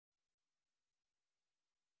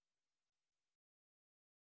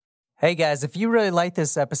Hey guys, if you really like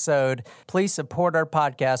this episode, please support our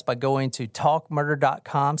podcast by going to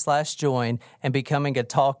talkmurder.com/join and becoming a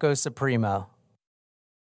Talco Supremo.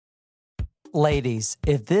 Ladies,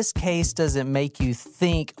 if this case doesn't make you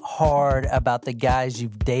think hard about the guys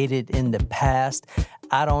you've dated in the past,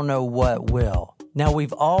 I don't know what will. Now,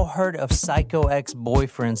 we've all heard of psycho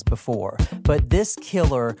ex-boyfriends before, but this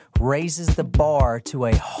killer raises the bar to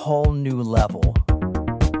a whole new level.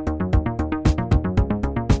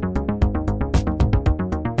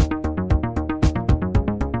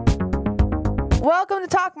 Welcome to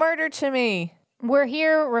Talk Murder to Me. We're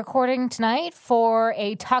here recording tonight for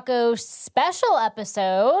a taco special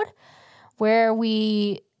episode where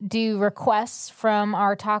we do requests from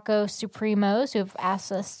our taco supremos who have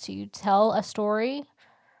asked us to tell a story,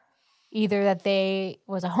 either that they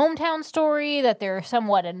was a hometown story that they're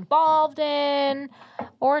somewhat involved in,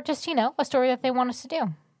 or just, a story that they want us to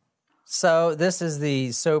do. So this is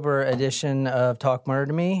the sober edition of Talk Murder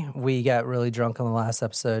to Me. We got really drunk on the last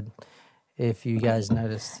episode, if you guys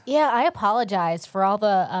noticed. Yeah, I apologize for all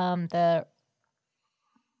the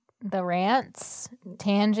rants,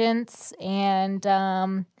 tangents, and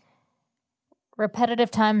repetitive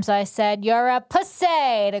times I said, "You're a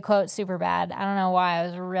pussy," to quote Superbad. I don't know why. I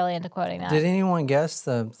was really into quoting that. Did anyone guess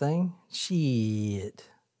the thing? Shit.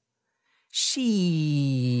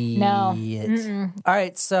 No. Mm-mm. All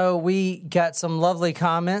right, so we got some lovely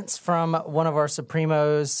comments from one of our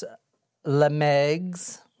Supremos,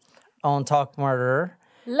 Lemegs, on Talk Murder.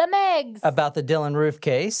 Lemegs. About the Dylan Roof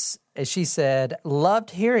case. She said, loved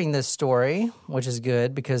hearing this story, which is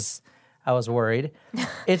good because I was worried.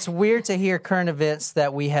 It's weird to hear current events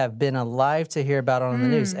that we have been alive to hear about on the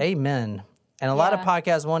news. Amen. And a lot of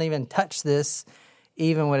podcasts won't even touch this,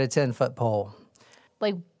 even with a 10-foot pole.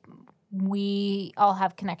 Like, we all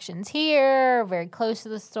have connections here, very close to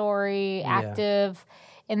the story, active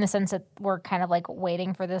in the sense that we're kind of like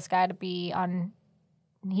waiting for this guy to be on...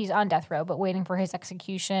 He's on death row, but waiting for his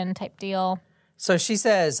execution type deal. So she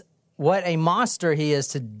says, what a monster he is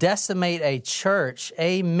to decimate a church.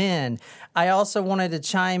 Amen. I also wanted to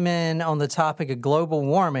chime in on the topic of global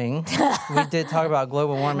warming. We did talk about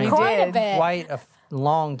global warming Quite a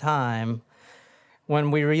long time.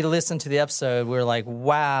 When we re-listened to the episode, we were like,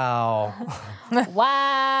 wow.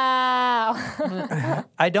 Wow.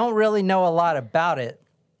 I don't really know a lot about it.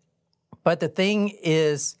 But the thing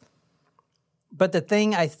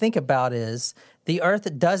I think about is the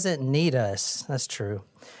earth doesn't need us. That's true.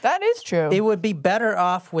 That is true. It would be better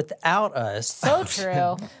off without us. So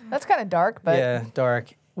true. That's kind of dark, but... Yeah,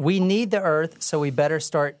 dark. We need the earth, so we better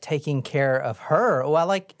start taking care of her. Oh, I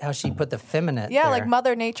like how she put the feminine Yeah, there. like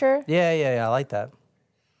Mother Nature. Yeah, I like that.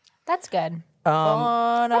 That's good.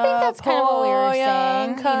 I think that's kind of what we were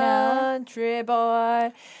saying, country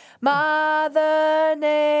boy, Mother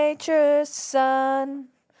Nature's son.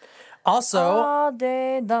 Also, all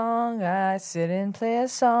day long I sit and play a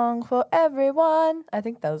song for everyone. I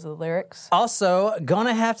think those are the lyrics. Also,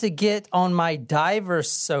 gonna have to get on my diver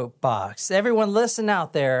soapbox. Everyone listen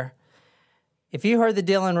out there. If you heard the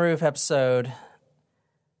Dylan Roof episode,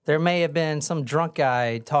 there may have been some drunk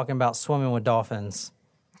guy talking about swimming with dolphins.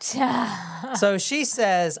 So she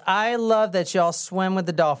says, I love that y'all swim with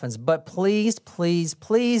the dolphins, but please, please,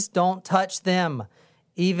 please don't touch them.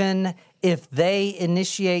 Even if they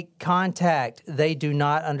initiate contact, they do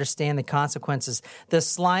not understand the consequences. The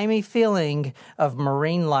slimy feeling of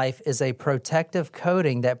marine life is a protective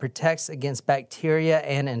coating that protects against bacteria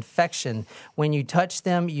and infection. When you touch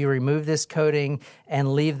them, you remove this coating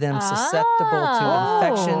and leave them susceptible to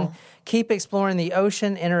infection. Keep exploring the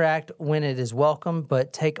ocean, interact when it is welcome,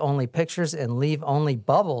 but take only pictures and leave only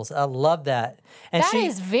bubbles. I love that. And that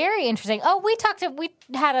is very interesting. Oh, we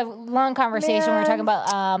had a long conversation. We were talking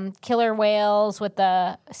about killer whales with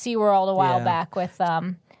the SeaWorld a while back with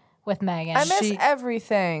Megan. I miss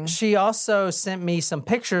everything. She also sent me some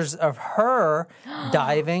pictures of her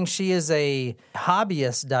diving. She is a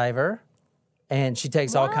hobbyist diver, and she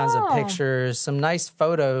takes all kinds of pictures, some nice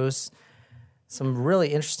photos. Some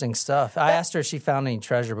really interesting stuff. I asked her if she found any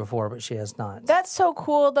treasure before, but she has not. That's so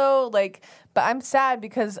cool, though. But I'm sad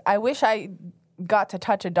because I wish I got to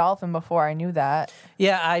touch a dolphin before I knew that.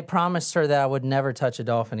 Yeah, I promised her that I would never touch a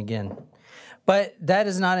dolphin again. But that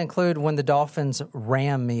does not include when the dolphins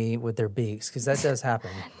ram me with their beaks, because that does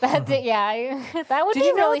happen. That would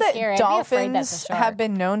be really scary. Dolphins have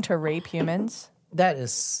been known to rape humans? That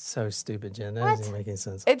is so stupid, Jen. That doesn't make any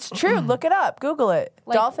sense. It's true. Look it up. Google it.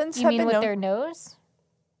 Dolphins have been known... You mean with their nose?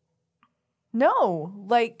 No.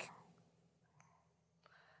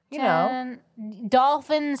 You know.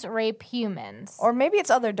 Dolphins rape humans. Or maybe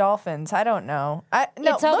it's other dolphins. I don't know.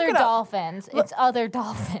 It's other dolphins. It's other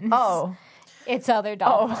dolphins. Oh. It's other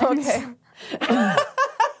dolphins. Oh, okay.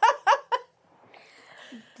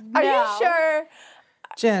 Are you sure?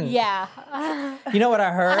 Jen, Yeah. you know what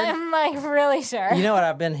I heard? I'm like really sure. You know what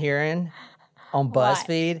I've been hearing on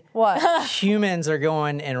BuzzFeed? What? Humans are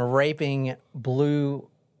going and raping blue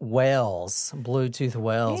Bluetooth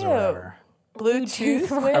whales Ew. or whatever.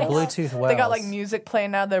 Bluetooth Or whales? Bluetooth whales. They got like music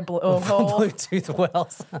playing out their blowhole. Bluetooth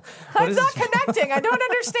whales. That's not connecting. I don't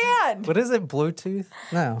understand. What is it? Bluetooth?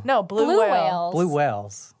 No. No, blue whale. Blue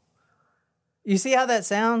whales. You see how that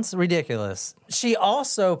sounds? Ridiculous. She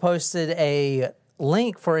also posted a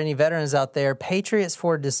link for any veterans out there, Patriots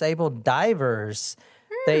for Disabled Divers.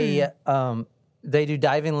 They do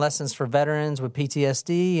diving lessons for veterans with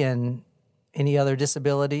PTSD and any other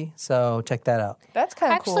disability. So check that out. That's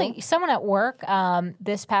kind of cool. Actually, someone at work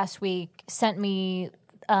this past week sent me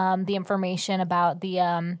the information about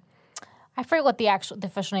the I forget what the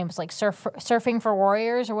official name is, like surfing for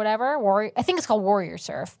warriors or whatever. I think it's called Warrior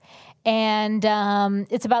Surf, and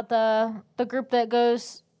it's about the group that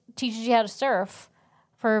teaches you how to surf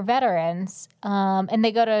for veterans, and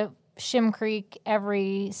they go to Shim Creek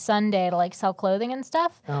every Sunday to like sell clothing and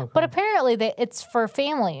stuff. Oh, cool. But apparently it's for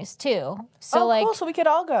families too. So cool. So we could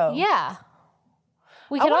all go. Yeah,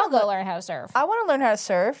 we could all go learn how to surf. I want to learn how to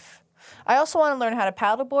surf. I also want to learn how to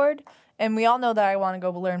paddleboard. And we all know that I want to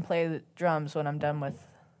go play the drums when I'm done with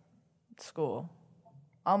school.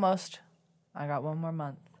 Almost. I got 1 more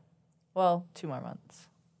month. Well, 2 more months.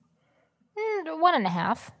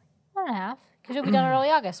 1.5. 1.5. Because you'll be done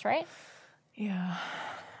early August, right? Yeah.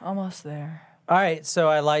 Almost there. All right, so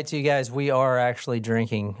I lied to you guys. We are actually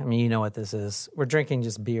drinking. I mean, you know what this is. We're drinking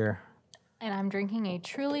just beer. And I'm drinking a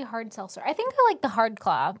truly hard seltzer. I think I like the Hard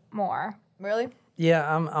Claw more. Really?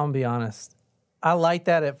 Yeah, I'm gonna be honest. I like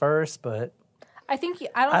that at first, but I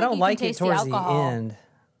don't like it towards the the end.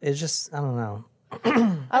 It's just, I don't know.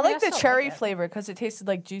 I like the cherry flavor because it tasted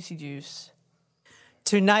like juicy juice.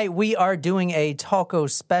 Tonight we are doing a taco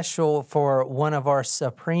special for one of our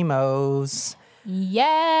Supremos.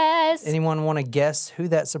 Yes. Anyone want to guess who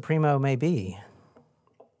that Supremo may be?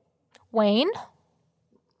 Wayne?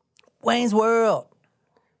 Wayne's World.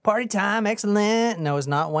 Party time, excellent. No, it's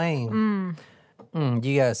not Wayne. You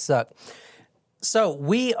guys suck. So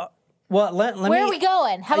we, let me. Where are we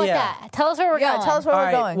going? How about that? Tell us where we're going. Yeah, tell us where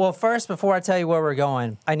we're going. Well, first, before I tell you where we're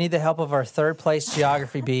going, I need the help of our third place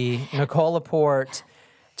geography bee, Nicole Laporte,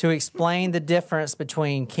 to explain the difference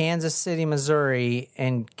between Kansas City, Missouri,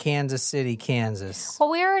 and Kansas City, Kansas. Well,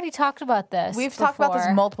 we already talked about this. We've talked about this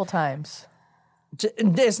multiple times.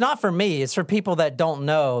 It's not for me. It's for people that don't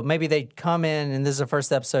know. Maybe they come in and this is the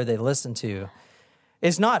first episode they listen to.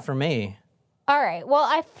 It's not for me. All right. Well,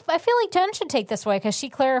 I feel like Jen should take this way because she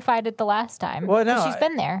clarified it the last time. Well, no. She's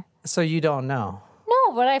been there. So you don't know.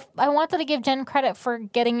 No, but I wanted to give Jen credit for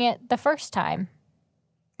getting it the first time.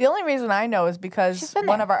 The only reason I know is because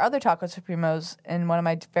one of our other Taco Supremos and one of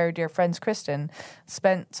my very dear friends, Kristen,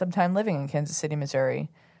 spent some time living in Kansas City, Missouri.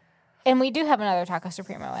 And we do have another Taco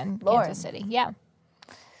Supremo in Kansas City. Yeah.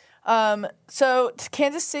 So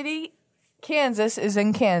Kansas City, Kansas is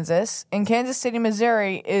in Kansas, and Kansas City,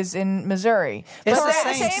 Missouri is in Missouri. It's the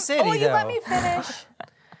same city, you let me finish.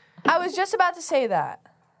 I was just about to say that.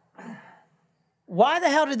 Why the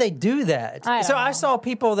hell did they do that? I saw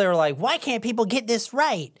people that were like, why can't people get this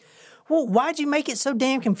right? Well, why'd you make it so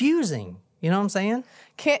damn confusing? You know what I'm saying?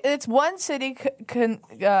 It's one city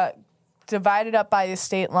divided up by a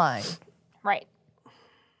state line. Right.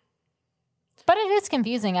 But it is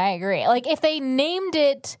confusing, I agree. Like, if they named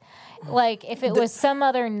it, like, if it was some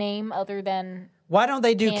other name other than... Why don't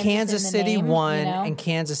they do Kansas City name, 1 and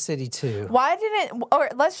Kansas City 2?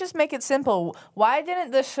 Let's just make it simple. Why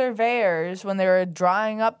didn't the surveyors, when they were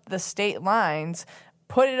drawing up the state lines,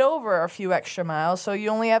 put it over a few extra miles so you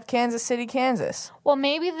only have Kansas City, Kansas? Well,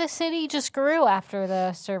 maybe the city just grew after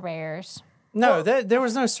the surveyors. No, there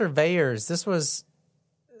was no surveyors. This was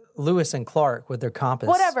Lewis and Clark with their compass.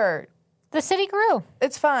 Whatever. The city grew.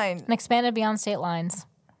 It's fine. And expanded beyond state lines.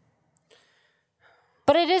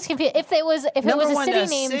 But it is confusing. If it was a city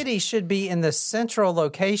named... A city should be in the central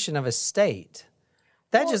location of a state.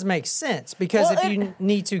 That just makes sense because if you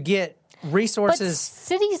need to get resources... But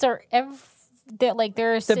cities are...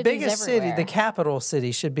 there are cities the biggest everywhere. city, the capital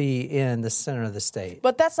city, should be in the center of the state.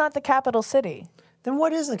 But that's not the capital city. Then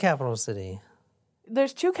what is the capital city?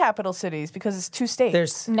 There's 2 capital cities because it's 2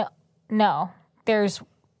 states. No. There's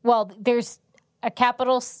a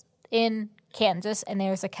capital in Kansas and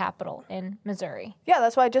there's a capital in Missouri. Yeah,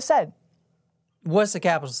 that's what I just said. What's the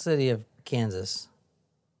capital city of Kansas?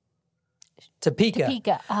 Topeka.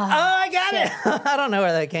 Topeka. Oh, I got it. I don't know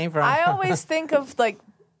where that came from. I always think of like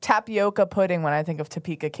tapioca pudding when I think of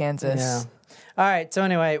Topeka, Kansas. Yeah. All right. So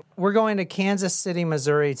anyway, we're going to Kansas City,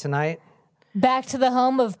 Missouri tonight. Back to the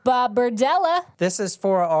home of Bob Berdella. This is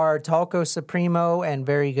for our Talco Supremo and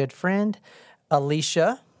very good friend,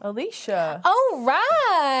 Alicia. Alicia. Oh,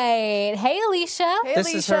 right. Hey, Alicia. Hey, This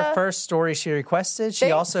Alicia. is her first story she requested. She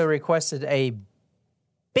Thanks. also requested a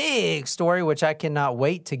big story, which I cannot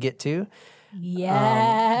wait to get to.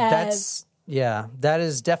 Yes. That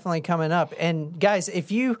is definitely coming up. And guys,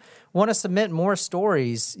 if you want to submit more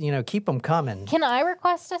stories, keep them coming. Can I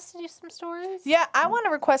request us to do some stories? Yeah, I want to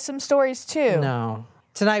request some stories too. No.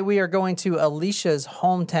 Tonight we are going to Alicia's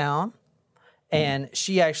hometown, and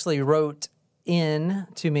she actually wrote in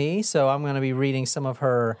to me, so I'm going to be reading some of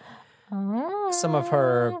her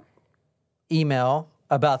email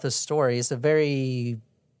about this story. It's a very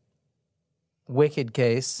wicked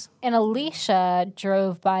case. And Alicia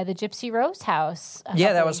drove by the Gypsy Rose house.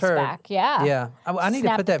 Yeah, that was her. Back. Yeah. Yeah. I need to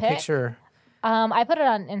Snapped put a that pic. picture. I put it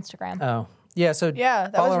on Instagram. Oh. Yeah, so Yeah,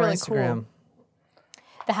 that follow was her really Instagram. cool.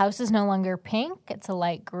 The house is no longer pink. It's a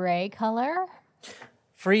light gray color.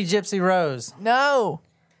 Free Gypsy Rose. No,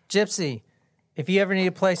 Gypsy, if you ever need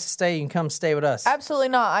a place to stay, you can come stay with us. absolutely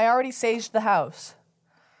not. I already saged the house.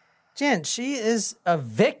 Jen, she is a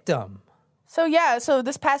victim. So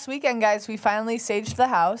this past weekend, guys, we finally saged the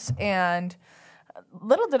house, and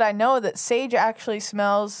little did I know that sage actually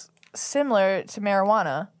smells similar to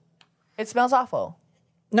marijuana. It smells awful.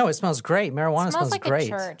 No, it smells great. Marijuana It smells smells like great. a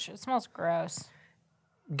church. It smells gross.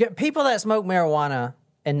 People that smoke marijuana,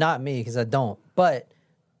 and not me because I don't, but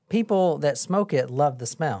people that smoke it love the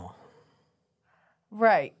smell.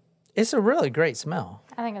 Right. It's a really great smell.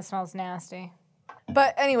 I think it smells nasty.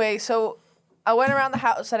 But anyway, so I went around the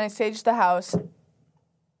house and I saged the house.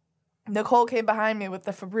 Nicole came behind me with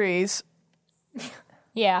the Febreze.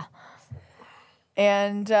 Yeah.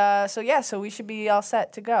 And so we should be all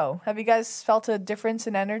set to go. Have you guys felt a difference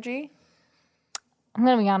in energy? I'm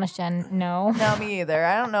going to be honest, Jen. No. No, me either.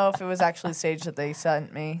 I don't know if it was actually sage that they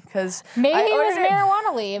sent me because Maybe it was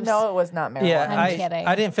marijuana leaves. No, it was not marijuana. Yeah, I'm kidding.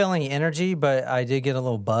 I didn't feel any energy, but I did get a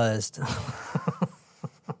little buzzed.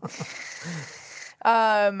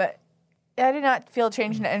 I did not feel a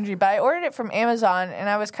change in energy, but I ordered it from Amazon, and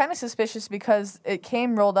I was kind of suspicious because it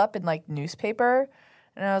came rolled up in like newspaper,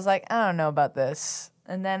 and I was like, I don't know about this.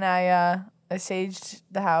 And then I saged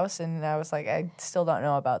the house, and I was like, I still don't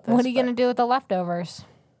know about this. What are you going to do with the leftovers?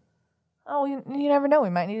 Oh, you never know. We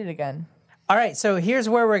might need it again. All right, so here's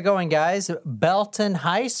where we're going, guys. Belton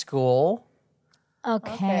High School.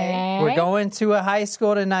 Okay. We're going to a high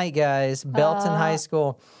school tonight, guys. Belton High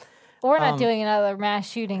School. We're not doing another mass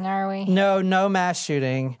shooting, are we? No mass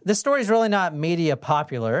shooting. This story's really not media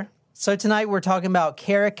popular. So tonight we're talking about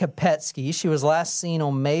Kara Kopetsky. She was last seen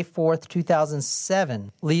on May 4th,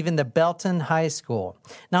 2007, leaving the Belton High School.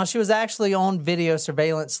 Now, she was actually on video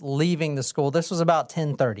surveillance leaving the school. This was about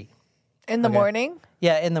 10:30. In the morning?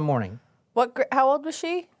 Yeah, in the morning. How old was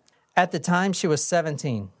she? At the time, she was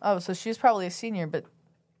 17. Oh, so she was probably a senior, but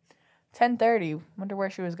 10:30. Wonder where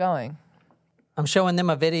she was going. I'm showing them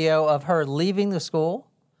a video of her leaving the school.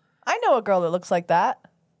 I know a girl that looks like that.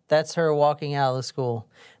 That's her walking out of the school.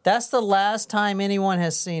 That's the last time anyone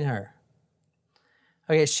has seen her.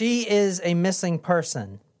 Okay, she is a missing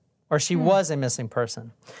person, or she was a missing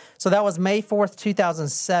person. So that was May 4th,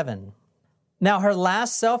 2007. Now, her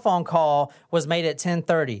last cell phone call was made at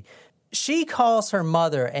 10:30. She calls her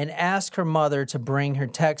mother and asks her mother to bring her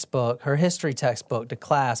textbook, her history textbook, to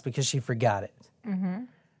class because she forgot it. Mm-hmm.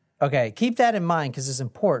 Okay, keep that in mind because it's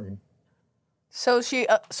important. So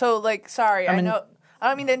sorry, I know, I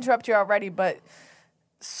don't mean to interrupt you already, but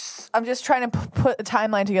I'm just trying to put a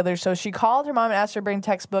timeline together. So she called her mom and asked her to bring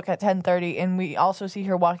textbook at 10:30, and we also see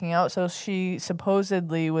her walking out. So she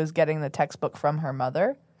supposedly was getting the textbook from her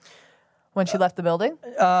mother when she left the building?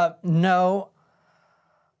 No.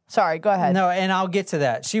 Sorry, go ahead. No, and I'll get to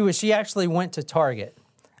that. She actually went to Target.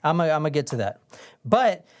 I'm gonna get to that.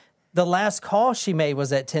 But the last call she made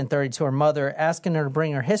was at 10:30 to her mother, asking her to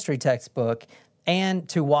bring her history textbook and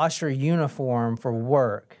to wash her uniform for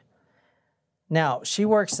work. Now, she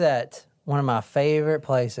works at one of my favorite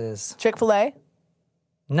places. Chick-fil-A?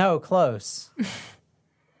 No, close.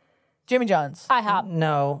 Jimmy John's? IHOP.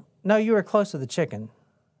 No, you were close to the chicken.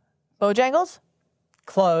 Bojangles?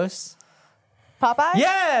 Close. Popeyes?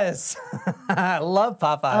 Yes! I love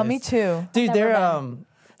Popeyes. Oh, me too. Dude, they're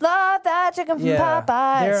Love that chicken from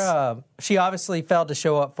Popeyes. She obviously failed to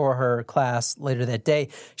show up for her class later that day.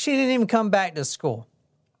 She didn't even come back to school.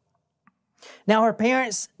 Now, her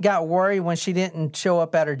parents got worried when she didn't show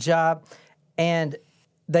up at her job, and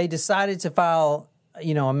they decided to file,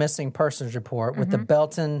 a missing persons report with the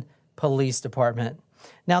Belton Police Department.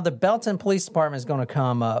 Now, the Belton Police Department is going to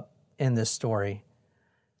come up in this story.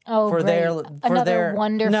 Oh, for great. Another their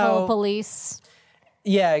wonderful police.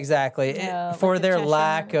 Yeah, exactly. For like their the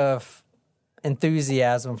lack of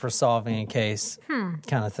enthusiasm for solving a case,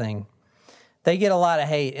 kind of thing. They get a lot of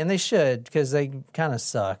hate, and they should, because they kind of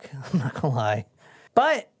suck. I'm not going to lie.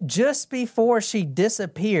 But just before she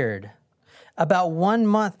disappeared, about 1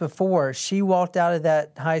 month before she walked out of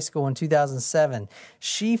that high school in 2007,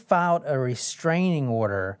 she filed a restraining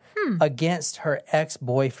order against her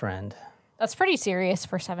ex-boyfriend. That's pretty serious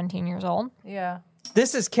for 17 years old. Yeah.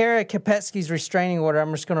 This is Kara Kopetsky's restraining order.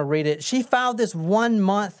 I'm just going to read it. She filed this 1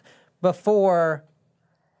 month before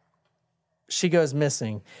she goes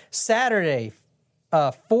missing. Saturday,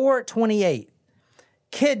 4/28,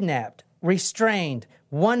 kidnapped, restrained,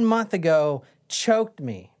 1 month ago, choked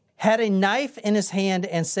me. Had a knife in his hand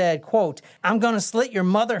and said, quote, "I'm going to slit your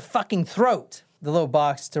motherfucking throat." The little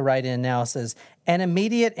box to write in now says, "An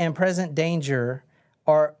immediate and present danger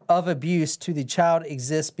or of abuse to the child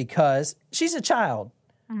exists because," she's a child.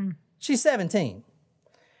 She's 17.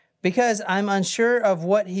 "Because I'm unsure of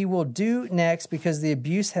what he will do next because the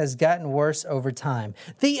abuse has gotten worse over time."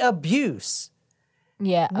 The abuse.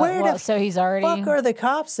 Yeah. So he's already. Fuck are the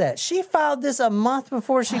cops at? She filed this a month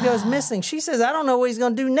before she goes missing. She says, "I don't know what he's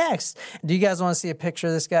going to do next." Do you guys want to see a picture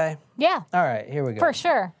of this guy? Yeah. All right, here we go. For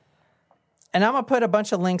sure. And I'm going to put a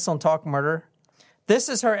bunch of links on Talk Murder. This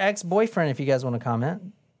is her ex-boyfriend, if you guys want to comment.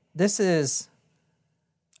 This is...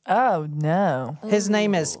 Oh, no. His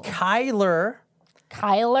name is Kylr.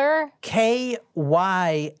 Kylr?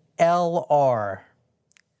 K-Y-L-R.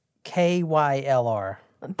 K-Y-L-R.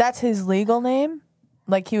 That's his legal name?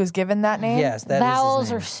 Like he was given that name? Yes, that Vowels is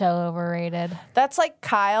his name. are so overrated. That's like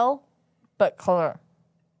Kyle, but Kylr.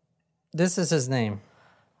 This is his name.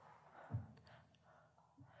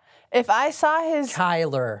 If I saw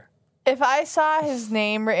Kylr. his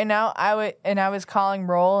name written out, I was calling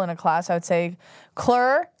roll in a class, I would say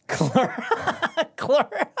Kylr. Kylr.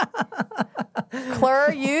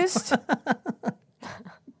 Kylr Yust.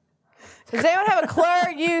 Does anyone have a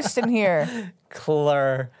Kylr Yust in here?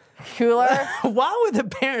 Kylr. Cooler. Why would the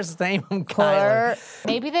parents name him Kylr?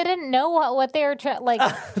 Maybe they didn't know what they were trying They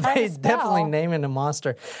to spell. definitely naming a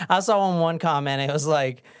monster. I saw on one comment, it was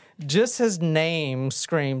like, just his name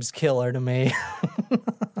screams killer to me.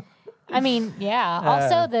 I mean, yeah.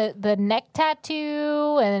 Also, the neck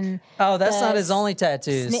tattoo and Oh, that's not his only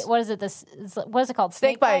tattoos. what is it? What is it called?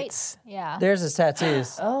 Snake bites. Yeah. There's his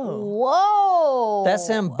tattoos. Whoa. That's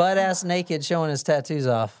him butt-ass naked showing his tattoos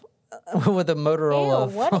off with a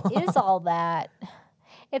Motorola. Ew, what is all that?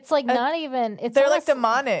 It's like not even. They're like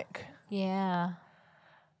demonic. Yeah.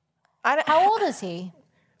 I How old is he?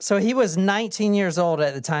 So he was 19 years old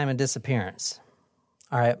at the time of disappearance.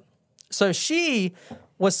 All right. So she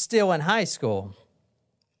was still in high school.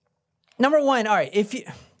 Number one, all right,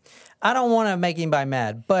 I don't want to make anybody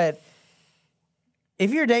mad, but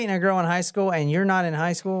if you're dating a girl in high school and you're not in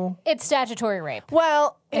high school. It's statutory rape.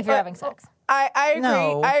 Well, if you're having sex. I agree.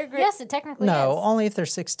 No. I agree. Yes, it technically No, is. only if they're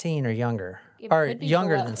 16 or younger. It Or could be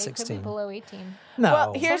younger below- than It 16. could be below 18. No.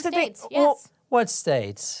 Well, here's Some the thing. states, Well, yes. What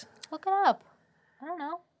states? Look it up. I don't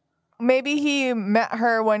know. maybe he met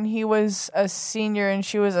her when he was a senior and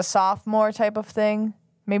she was a sophomore type of thing.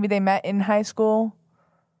 Maybe they met in high school.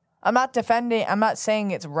 I'm not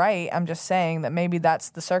saying it's right. I'm just saying that maybe that's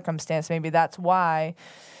the circumstance. Maybe that's why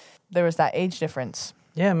there was that age difference.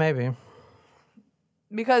 Yeah, maybe.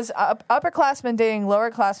 Because upperclassmen dating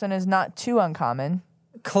lowerclassmen is not too uncommon.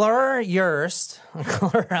 Kylr Yust.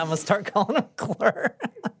 Kylr, I'm going to start calling him Kylr.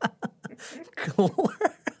 Kylr.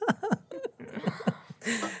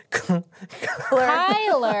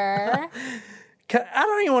 I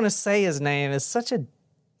don't even want to say his name. It's such a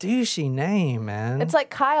douchey name, man. It's like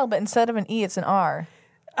Kyle, but instead of an E, it's an R.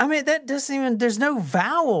 I mean, that doesn't even, there's no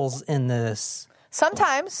vowels in this.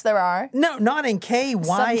 Sometimes there are. No, not in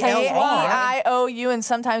K-Y-L-R. K-E-I-O-U and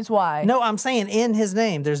sometimes Y. No, I'm saying in his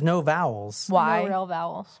name, there's no vowels. Y. No real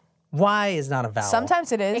vowels. Y is not a vowel.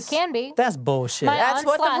 Sometimes it is. It can be. That's bullshit. That's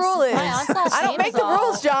what the rule is. My aunt's last I don't name make is the all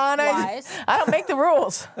rules, John. I Ys. don't make the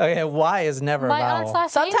rules. Okay, Y is never a My vowel. aunt's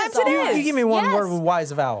last name Sometimes is it all is. You give me one Yes. word with Y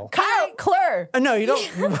is a vowel. Kylr. No, you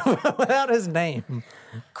don't. Without his name.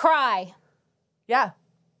 Cry. Yeah.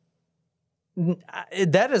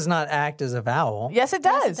 That does not act as a vowel. Yes, it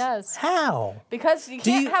Yes, does. it does. How? Because you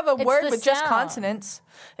can't have a It's word the with just sound. consonants.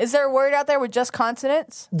 Is there a word out there with just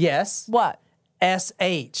consonants? Yes. What?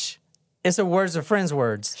 S-H. It's a words of friends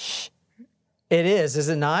words. It is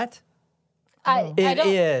it not? I It don't.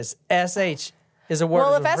 is. S-H. is a word.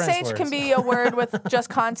 Well, of if French SH can words. be a word with just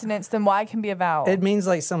consonants, then Y can be a vowel. It means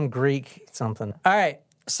like some Greek something. All right.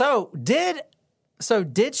 So did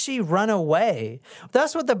she run away?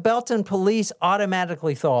 That's what the Belton police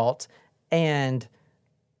automatically thought, and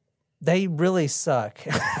they really suck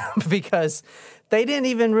because they didn't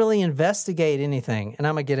even really investigate anything. And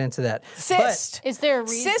I'm gonna get into that. Cyst. Is there a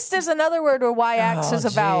reason? Cyst is another word where Y acts as a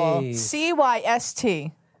vowel. jeez.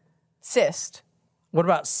 CYST. Cyst. What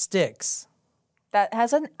about Styx? That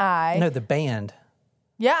has an I. No, the band.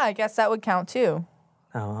 Yeah, I guess that would count too.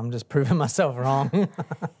 Oh, I'm just proving myself wrong.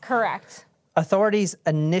 Correct. Authorities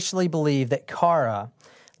initially believed that Kara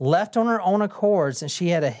left on her own accords, and she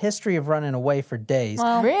had a history of running away for days.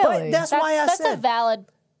 Well, Really? But that's why I that's said a valid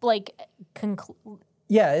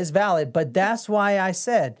yeah, it's valid. But that's why I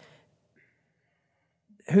said,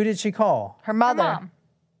 who did she call Her mother. mom.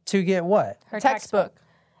 to get what? Her Textbook.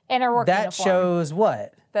 and her work That uniform. shows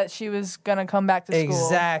what? That she was going to come back to school.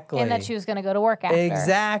 Exactly. And that she was going to go to work after.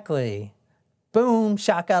 Exactly. Boom,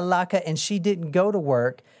 shakalaka, and she didn't go to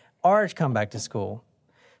work or come back to school.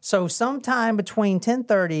 So sometime between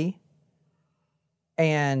 10:30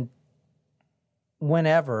 and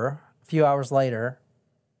whenever, a few hours later,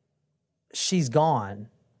 she's gone.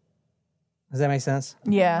 Does that make sense?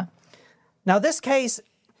 Yeah. Now, this case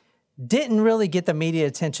didn't really get the media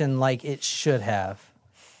attention like it should have.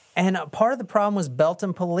 And part of the problem was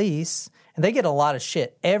Belton police, and they get a lot of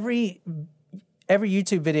shit. Every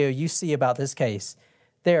YouTube video you see about this case,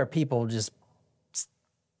 there are people just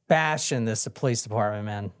bashing this police department,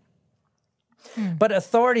 man. But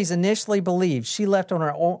authorities initially believed she left on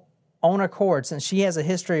her own accord since she has a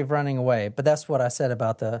history of running away. But that's what I said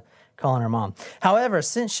about the calling her mom. However,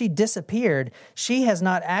 since she disappeared, she has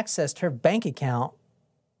not accessed her bank account.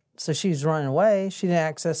 So she's running away. She didn't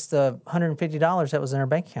access the $150 that was in her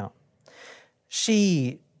bank account.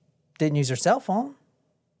 She didn't use her cell phone.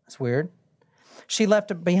 That's weird. She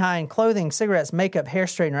left behind clothing, cigarettes, makeup, hair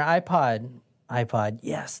straightener, iPod,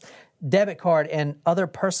 yes, debit card, and other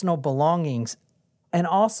personal belongings. And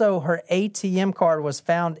also her ATM card was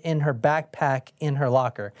found in her backpack in her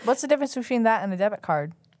locker. What's the difference between that and a debit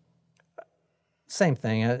card? Same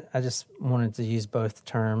thing. I just wanted to use both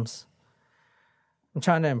terms. I'm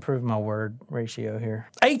trying to improve my word ratio here.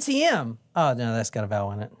 ATM. Oh, no, that's got a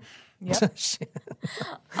vowel in it. Yep. Shit.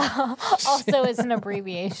 Also, it's an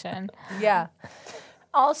abbreviation. Yeah.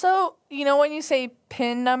 Also, you know when you say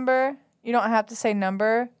PIN number, you don't have to say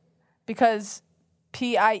number because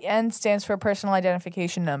PIN stands for personal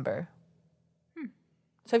identification number.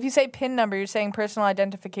 So if you say PIN number, you're saying personal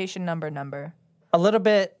identification number. A little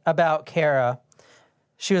bit about Kara.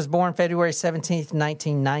 She was born February 17th,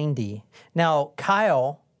 1990. Now,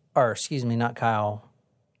 Kylr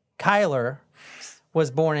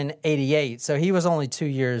was born in 88, so he was only 2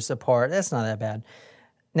 years apart. That's not that bad.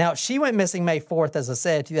 Now, she went missing May 4th, as I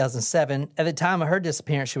said, 2007. At the time of her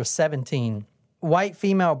disappearance, she was 17. White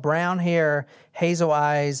female, brown hair, hazel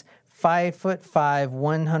eyes, 5'5",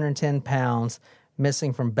 110 pounds,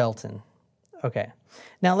 missing from Belton. Okay.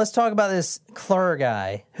 Now, let's talk about this Kylr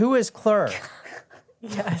guy. Who is Kylr?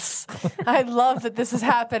 Yes. I love that this is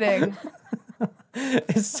happening.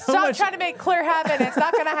 It's so Stop much. trying to make Kylr happen. It's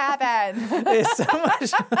not going to happen. It's so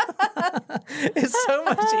much. It's so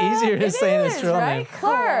much easier to say his real right? name.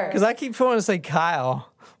 Kylr. Because I keep wanting to say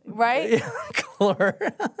Kyle. Right? Kylr.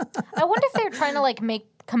 I wonder if they're trying to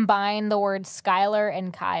combine the words Skylar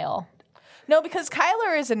and Kyle. No, because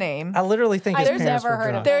Kylr is a name. I literally think his I've parents never were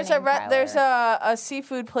heard of drunk. that. There's a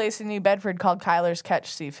seafood place in New Bedford called Kylr's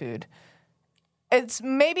Catch Seafood. It's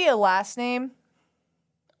maybe a last name,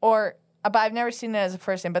 but I've never seen it as a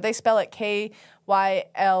first name. But they spell it Kylr,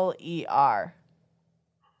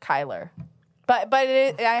 Kylr. But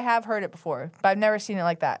I have heard it before, but I've never seen it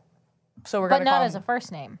like that. So we're But gonna not call as him, a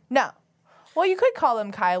first name. no. Well, you could call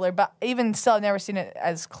him Kylr, but even still, I've never seen it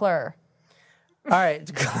as Kylr. All right.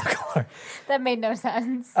 Kylr. That made no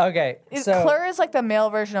sense. Okay. So Kylr is like the male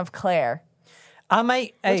version of Claire. I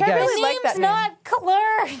might. Hey, Which I guys. really like that Name's name. not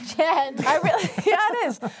Kylr, Jen. Yeah, it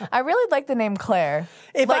is. I really like the name Claire.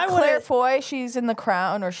 If like I would've- Claire Foy, she's in The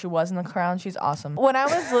Crown, or she was in The Crown. She's awesome. When I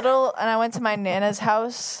was little and I went to my Nana's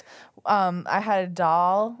house, I had a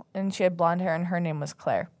doll and she had blonde hair and her name was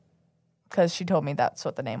Claire. Because she told me that's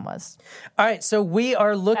what the name was. All right. So we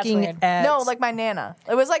are looking weird. at. No, like my Nana.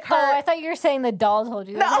 It was like her. Oh, I thought you were saying the doll told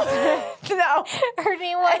you that. No. Her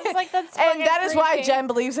name was like that's And fucking that is why creepy. Jen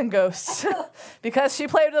believes in ghosts. Because she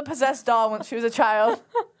played with a possessed doll when she was a child.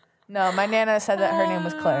 No, my Nana said that her name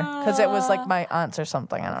was Claire. Because it was like my aunt's or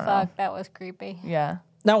something. I don't know. Fuck, that was creepy. Yeah.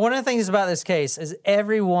 Now, one of the things about this case is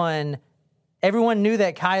everyone knew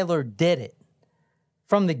that Kylr did it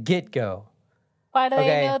from the get-go. Why do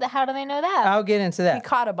Okay. they know that? How do they know that? I'll get into He that.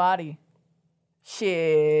 caught a body.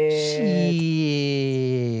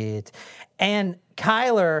 Shit. And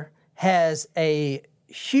Kylr has a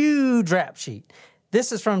huge rap sheet.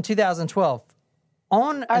 This is from 2012.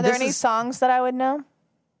 Are there any songs that I would know?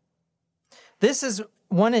 This is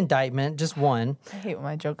one indictment, just one. I hate when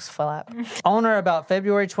my jokes flap. On or about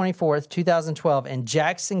February 24th, 2012, in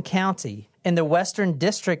Jackson County, in the Western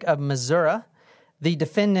District of Missouri, the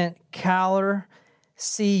defendant, Kylr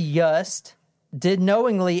Yust, did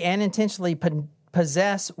knowingly and intentionally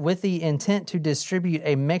possess with the intent to distribute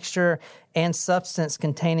a mixture and substance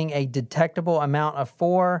containing a detectable amount of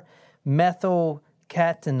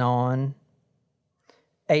 4-methylcatenon.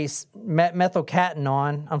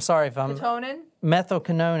 Methylcatenon. I'm sorry if I'm... Ketonin?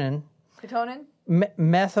 Methylcanonin. Ketonin?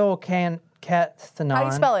 Methylcatenon. How do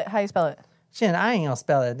you spell it? How do you spell it? Shit, I ain't gonna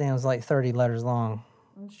spell it. Damn, it's like 30 letters long.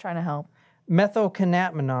 I'm just trying to help.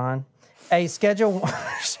 Methylcanapmenon, a Schedule...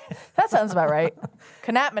 That sounds about right.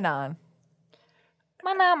 Canapmenon.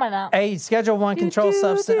 a Schedule 1 controlled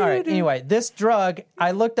substance. All right, anyway, this drug,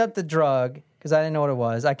 I looked up the drug because I didn't know what it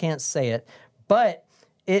was. I can't say it. But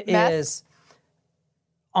it Meth? is...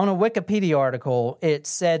 On a Wikipedia article, it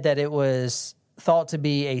said that it was thought to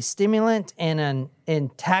be a stimulant and an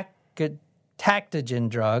entactogen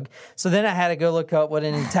drug. So then I had to go look up what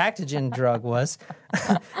an entactogen drug was.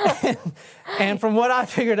 and from what I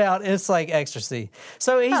figured out, it's like ecstasy.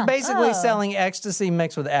 So he's basically selling ecstasy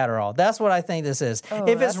mixed with Adderall. That's what I think this is. If it's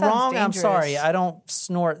that sounds wrong, I'm dangerous. sorry. I don't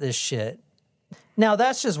snort this shit. Now,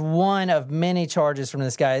 that's just one of many charges from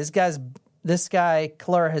this guy. This guy,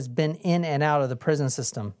 Kylr, has been in and out of the prison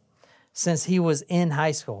system since he was in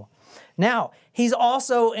high school. Now, he's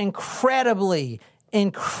also incredibly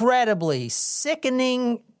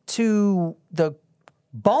sickening to the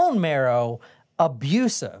bone marrow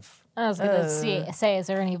abusive. I was going to say, is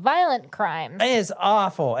there any violent crimes? It is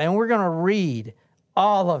awful, and we're going to read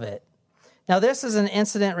all of it. Now, this is an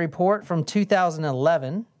incident report from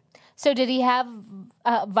 2011. So did he have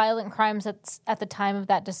violent crimes at the time of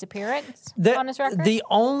that disappearance on his record? The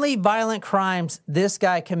only violent crimes this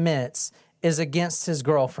guy commits is against his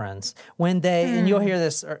girlfriends. When they, and you'll hear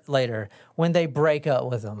this later, when they break up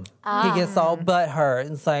with him. He gets all butthurt.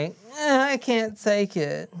 It's like, I can't take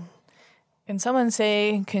it. Can someone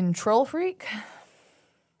say control freak?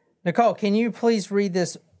 Nicole, can you please read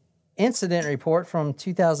this incident report from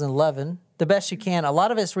 2011? The best you can. A lot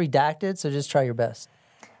of it's redacted, so just try your best.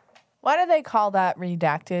 Why do they call that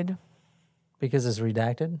redacted? Because it's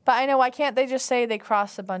redacted? But I know, why can't they just say they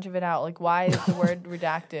crossed a bunch of it out? Like, why is the word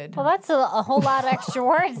redacted? Well, that's a whole lot of extra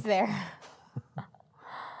words there.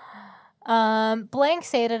 Blank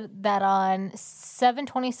stated that on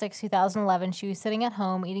 7/26/2011, she was sitting at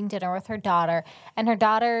home eating dinner with her daughter, and her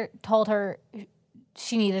daughter told her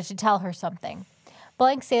she needed to tell her something.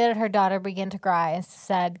 Blank stated her daughter began to cry and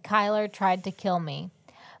said, "Kylr tried to kill me."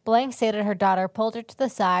 Blank stated her daughter pulled her to the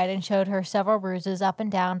side and showed her several bruises up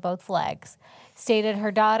and down both legs. Stated her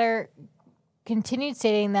daughter continued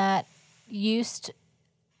stating that Yust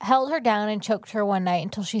held her down and choked her one night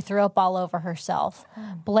until she threw up all over herself.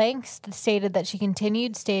 Blank stated that she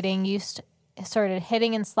continued stating Yust started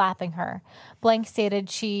hitting and slapping her. Blank stated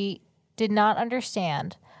she did not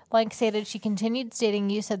understand. Blank stated she continued stating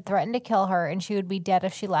Yust had threatened to kill her and she would be dead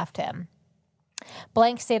if she left him.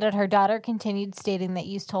 Blank stated her daughter continued stating that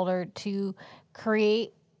Yust told her to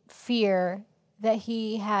create fear that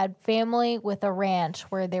he had family with a ranch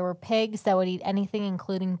where there were pigs that would eat anything,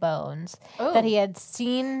 including bones. Ooh. That he had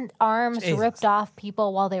seen arms ripped off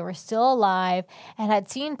people while they were still alive and had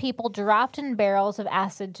seen people dropped in barrels of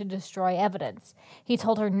acid to destroy evidence. He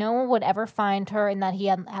told her no one would ever find her and that he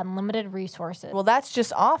had limited resources. Well, that's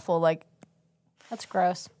just awful. Like, That's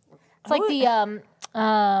gross. It's like the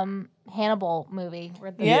Hannibal movie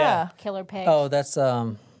where the killer pig. Oh, that's,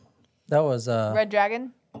 that was, Red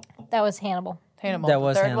Dragon? That was Hannibal. Hannibal. that the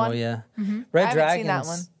was third Hannibal, one? yeah. Mm-hmm. Red I haven't Dragon. seen that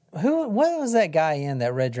one. What was that guy in,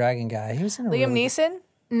 that Red Dragon guy? He was in a Liam really Neeson?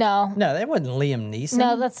 No. No, that wasn't Liam Neeson.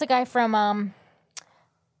 No, that's the guy from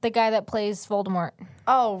the guy that plays Voldemort.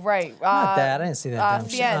 Oh, right. Not that. I didn't see that dumb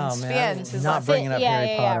shit. Fiennes. Oh, man. Fiennes I'm is not like- bringing up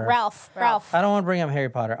Harry Potter. Ralph. I don't want to bring up Harry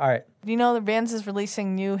Potter. All right. Do you know that Vans is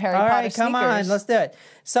releasing new Harry All Potter right, sneakers? come on. Let's do it.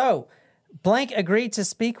 So, Blank agreed to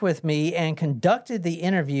speak with me and conducted the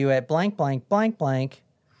interview at blank, blank, blank, blank.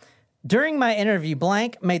 During my interview,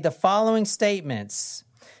 Blank made the following statements.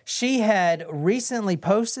 She had recently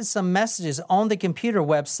posted some messages on the computer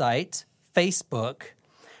website, Facebook,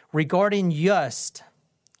 regarding Yust,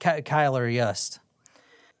 Kylr Yust.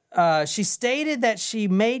 She stated that she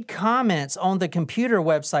made comments on the computer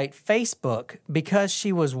website, Facebook, because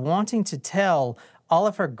she was wanting to tell all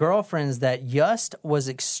of her girlfriends that Yust was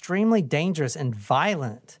extremely dangerous and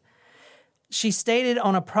violent. She stated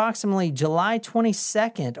on approximately July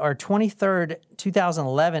 22nd or 23rd,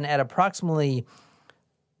 2011 at approximately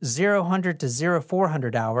 0000 to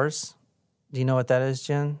 0400 hours. Do you know what that is,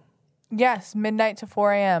 Jen? Yes, midnight to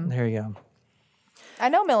 4 a.m. There you go. I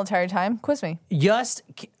know military time. Quiz me. Yust,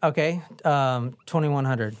 okay,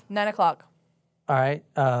 2100. 9 o'clock. All right,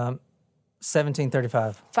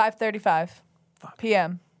 1735. 5:35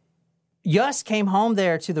 p.m. Yust came home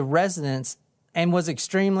there to the residence and was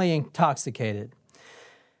extremely intoxicated.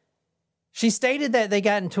 She stated that they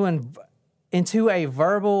got into a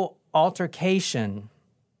verbal altercation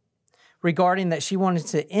regarding that she wanted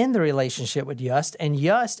to end the relationship with Yust, and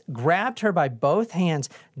Yust grabbed her by both hands,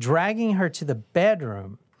 dragging her to the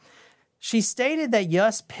bedroom. She stated that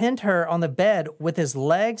Yust pinned her on the bed with his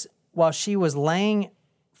legs while she was laying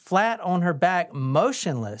flat on her back,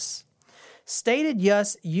 motionless. Stated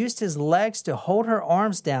Yust used his legs to hold her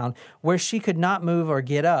arms down where she could not move or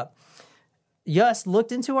get up. Yust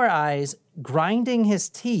looked into her eyes, grinding his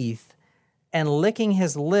teeth and licking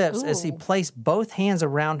his lips as he placed both hands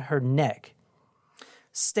around her neck.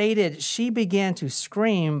 Stated she began to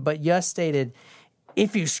scream, but Yust stated,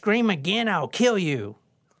 "If you scream again, I'll kill you.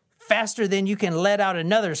 Faster than you can let out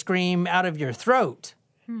another scream out of your throat."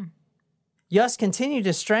 Yust continued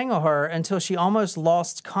to strangle her until she almost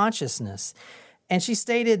lost consciousness. And she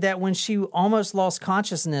stated that when she almost lost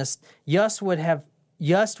consciousness, Yust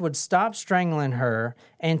would stop strangling her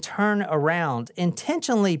and turn around,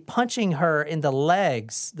 intentionally punching her in the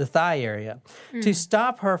legs, the thigh area, to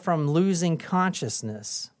stop her from losing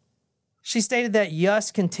consciousness. She stated that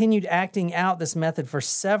Yust continued acting out this method for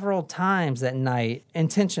several times that night,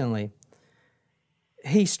 intentionally.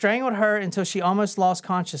 He strangled her until she almost lost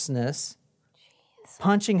consciousness,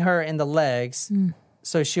 punching her in the legs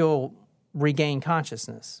so she'll regain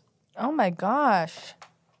consciousness. Oh my gosh.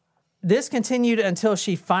 This continued until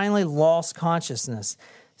she finally lost consciousness,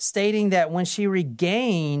 stating that when she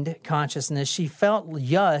regained consciousness, she felt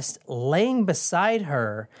Yust laying beside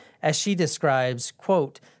her, as she describes,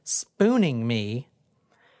 quote, spooning me.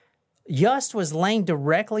 Yust was laying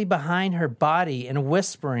directly behind her body and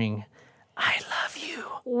whispering, "I love you."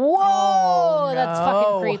 Whoa, that's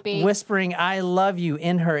fucking creepy. Whispering, "I love you"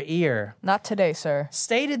 in her ear. Not today, sir.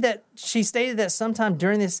 She stated that sometime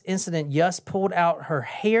during this incident, Yust pulled out her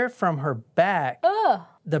hair from her back,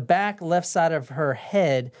 the back left side of her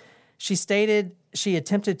head. She stated she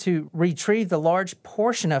attempted to retrieve the large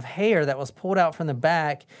portion of hair that was pulled out from the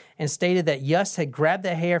back and stated that Yust had grabbed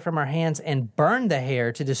the hair from her hands and burned the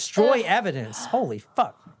hair to destroy evidence. Holy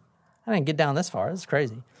fuck. I didn't get down this far. This is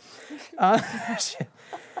crazy.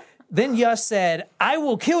 Then Yust said, "I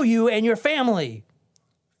will kill you and your family."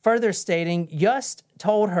 Further stating, Yust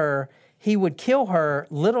told her he would kill her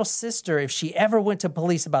little sister if she ever went to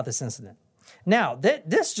police about this incident. Now,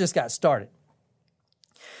 this just got started.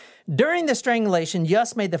 During the strangulation,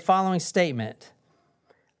 Yust made the following statement: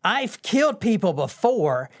 "I've killed people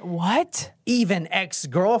before." What? Even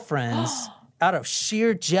ex-girlfriends out of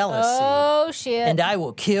sheer jealousy. Oh, shit. "And I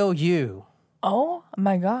will kill you." Oh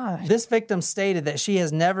my gosh. This victim stated that she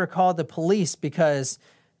has never called the police because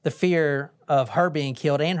the fear of her being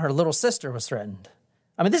killed and her little sister was threatened.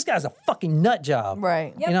 I mean, this guy's a fucking nut job.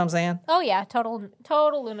 Right. You know what I'm saying? Oh, yeah,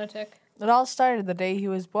 total lunatic. It all started the day he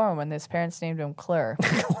was born when his parents named him Kylr.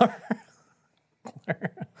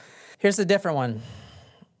 Here's a different one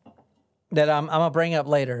that I'm going to bring up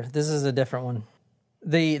later. This is a different one.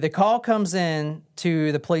 The call comes in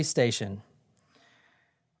to the police station.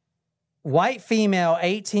 White female,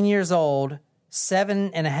 18 years old,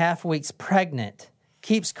 7.5 weeks pregnant,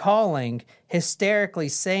 keeps calling, hysterically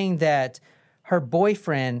saying that her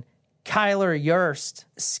boyfriend, Kylr Yust,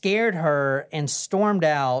 scared her and stormed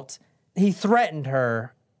out. He threatened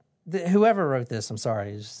her. Whoever wrote this, I'm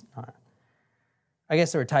sorry. It's not. I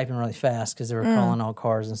guess they were typing really fast because they were calling all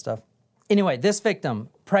cars and stuff. Anyway, this victim,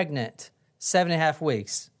 pregnant, 7.5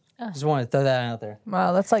 weeks. Just wanted to throw that out there.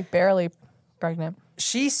 Wow, that's like barely pregnant.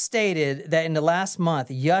 She stated that in the last month,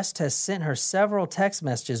 Yust has sent her several text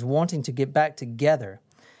messages wanting to get back together.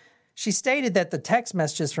 She stated that the text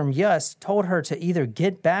messages from Yust told her to either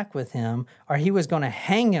get back with him or he was going to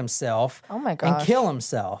hang himself my and gosh. kill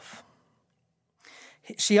himself.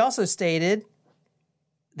 She also stated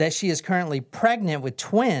that she is currently pregnant with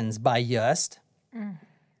twins by Yust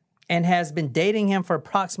and has been dating him for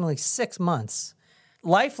approximately 6 months.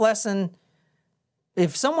 Life lesson: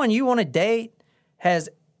 if someone you want to date has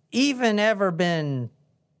even ever been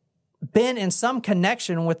in some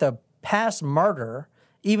connection with a past murder,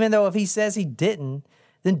 even though if he says he didn't,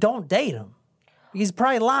 then don't date him. He's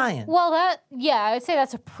probably lying. Well, I would say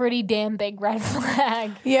that's a pretty damn big red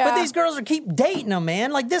flag. Yeah. But these girls are keep dating him,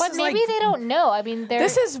 man. Like this But is maybe like they don't know. I mean,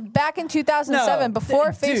 This is back in 2007, No,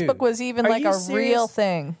 before dude, Facebook was even are like you a serious? real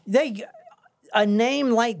thing. a name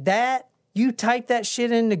like that. You type that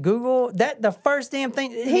shit into Google. The first damn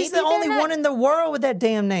thing. He's Maybe the only they're not- one in the world with that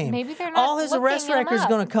damn name. Maybe they're not All his looking arrest him record's up.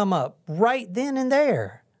 going to come up right then and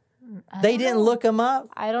there. They didn't look him up.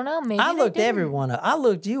 I don't know. Maybe I they looked didn't. everyone up. I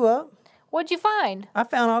looked you up. What'd you find? I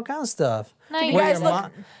found all kinds of stuff. No, you where, guys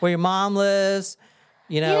where your mom lives,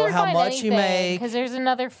 You didn't how find much you make. because there's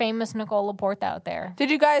another famous Nicole Laporte out there. Did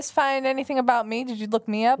you guys find anything about me? Did you look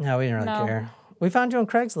me up? No, we didn't really No. care. We found you on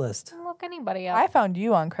Craigslist. Don't look anybody up. I found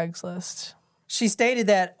you on Craigslist. She stated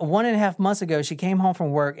that 1.5 months ago, she came home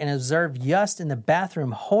from work and observed Yust in the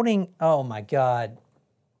bathroom holding... Oh, my God.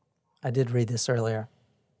 I did read this earlier.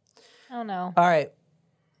 Oh, no. All right.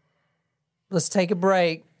 Let's take a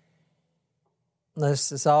break.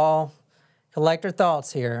 Let's all collect our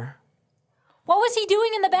thoughts here. What was he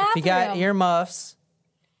doing in the bathroom? If you got earmuffs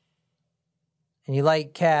and you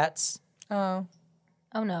like cats, Oh.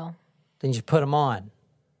 Oh, no. then you put them on.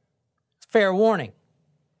 Fair warning.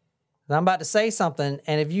 I'm about to say something,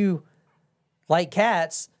 and if you like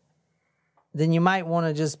cats, then you might want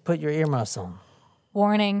to just put your earmuffs on.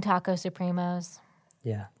 Warning, Taco Supremos.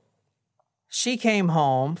 Yeah. She came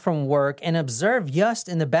home from work and observed Yust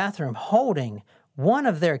in the bathroom holding one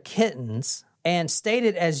of their kittens and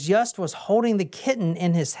stated as Yust was holding the kitten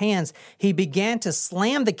in his hands, he began to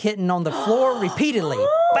slam the kitten on the floor repeatedly. Bow,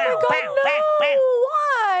 bow, bow, bow.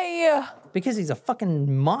 Why? Because he's a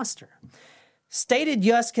fucking monster. Stated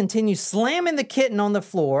Yust continued slamming the kitten on the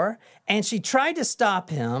floor, and she tried to stop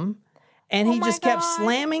him, and he just kept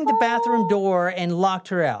slamming the bathroom door and locked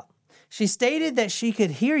her out. She stated that she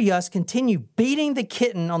could hear Yust continue beating the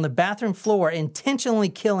kitten on the bathroom floor, intentionally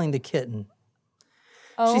killing the kitten.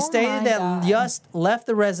 Oh, She stated that God. Yust left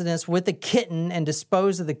the residence with the kitten and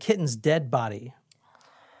disposed of the kitten's dead body.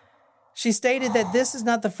 She stated that this is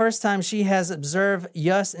not the first time she has observed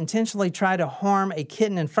Yust intentionally try to harm a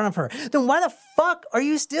kitten in front of her. Then why the fuck are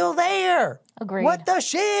you still there? Agreed. What the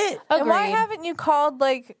shit? And why Agreed. haven't you called,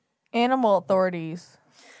 like, animal authorities?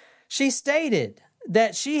 She stated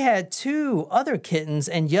that she had 2 other kittens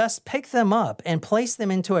and Yust picked them up and placed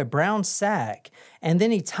them into a brown sack. And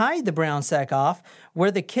then he tied the brown sack off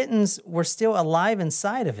where the kittens were still alive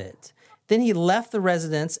inside of it. Then he left the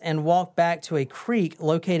residence and walked back to a creek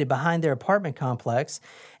located behind their apartment complex.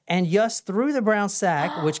 And Yust threw the brown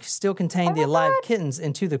sack, which still contained the alive kittens,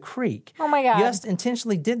 into the creek. Oh, my God. Yust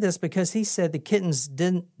intentionally did this because he said the kittens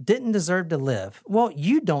didn't deserve to live. Well,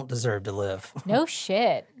 you don't deserve to live. No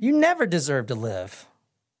shit. You never deserve to live.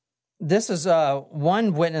 This is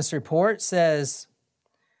one witness report says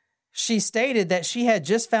she stated that she had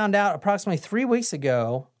just found out approximately 3 weeks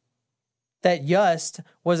ago that Yust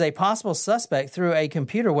was a possible suspect through a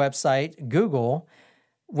computer website, Google,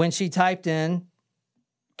 when she typed in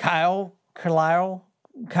Kylr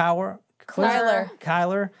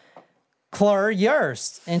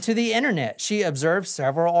Yust into the internet. She observed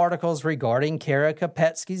several articles regarding Kara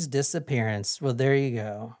Kopetsky's disappearance. Well, there you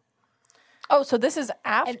go. Oh, so this is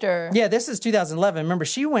after. Yeah, this is 2011. Remember,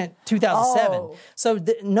 she went 2007. Oh. So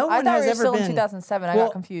no I one thought has we were ever still been... in 2007. I Well,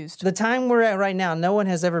 got confused. The time we're at right now, no one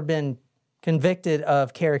has ever been convicted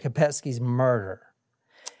of Kara Kopetsky's murder.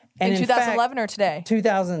 And in 2011 or today?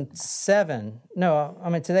 2007. No, I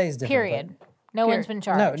mean, today's different. Period. No one's been but-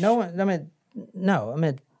 charged. No one, I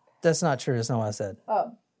mean, that's not true. That's not what I said.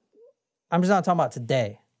 Oh. I'm just not talking about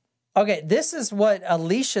today. Okay, this is what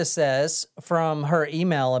Alicia says from her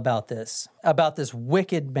email about this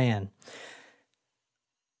wicked man.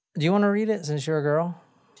 Do you want to read it since you're a girl?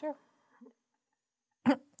 Sure.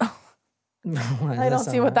 I don't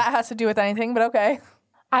see what that has to do with anything, but okay.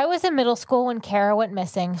 I was in middle school when Kara went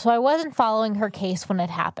missing, so I wasn't following her case when it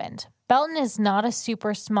happened. Belton is not a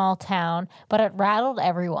super small town, but it rattled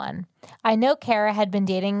everyone. I know Kara had been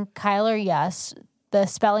dating Kylr Yust. The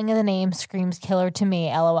spelling of the name screams killer to me,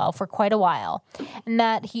 LOL, for quite a while, and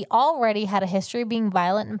that he already had a history of being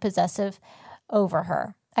violent and possessive over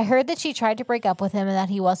her. I heard that she tried to break up with him and that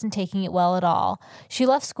he wasn't taking it well at all. She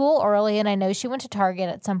left school early, and I know she went to Target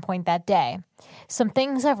at some point that day. Some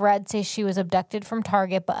things I've read say she was abducted from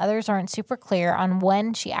Target, but others aren't super clear on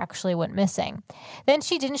when she actually went missing. Then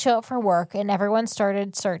she didn't show up for work, and everyone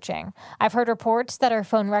started searching. I've heard reports that her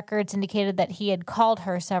phone records indicated that he had called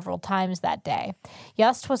her several times that day.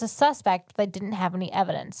 Yust was a suspect, but didn't have any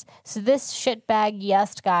evidence. So this shitbag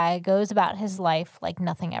Yust guy goes about his life like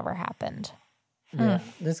nothing ever happened. Yeah,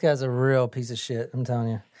 this guy's a real piece of shit, I'm telling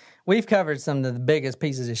you. We've covered some of the biggest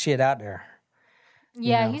pieces of shit out there.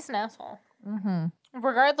 Yeah, he's an asshole.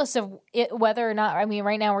 Regardless of whether or not, I mean,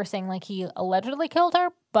 right now we're saying like he allegedly killed her,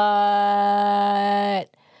 but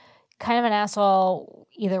kind of an asshole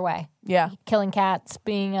either way. Yeah. Killing cats,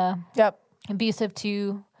 being Yep. abusive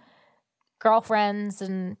to girlfriends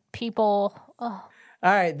and people. Oh.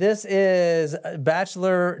 All right, this is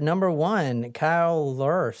Bachelor number 1,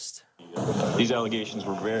 Kylr Yust. These allegations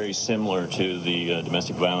were very similar to the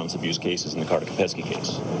domestic violence abuse cases in the Kopetsky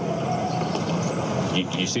case.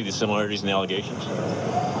 You see the similarities in the allegations?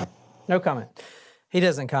 No comment. He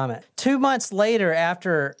doesn't comment. 2 months later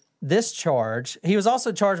after this charge, he was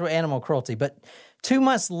also charged with animal cruelty, but 2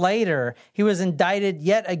 months later, he was indicted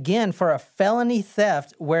yet again for a felony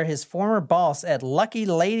theft where his former boss at Lucky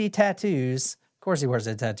Lady Tattoos, of course he works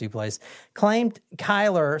at a tattoo place, claimed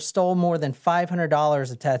Kylr stole more than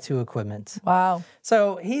 $500 of tattoo equipment. Wow.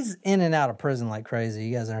 So he's in and out of prison like crazy.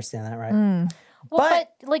 You guys understand that, right? Well,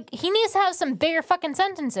 but like he needs to have some bigger fucking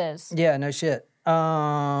sentences. Yeah, no shit.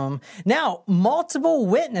 Now, multiple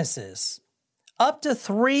witnesses, up to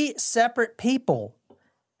 3 separate people,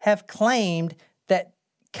 have claimed that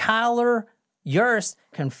Kylr Yust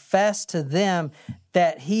confessed to them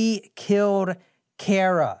that he killed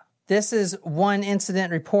Kara. This is one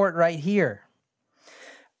incident report right here.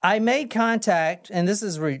 I made contact, and this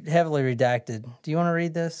is heavily redacted. Do you want to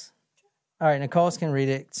read this? All right, Nicole can read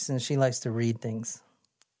it since she likes to read things.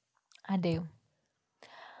 I do.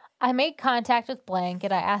 I made contact with Blank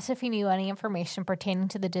and I asked if he knew any information pertaining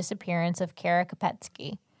to the disappearance of Kara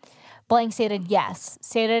Kopetsky. Blank stated yes.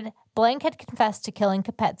 Stated Blank had confessed to killing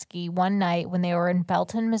Kopetsky one night when they were in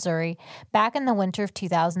Belton, Missouri, back in the winter of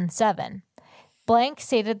 2007. Blank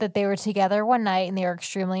stated that they were together one night and they were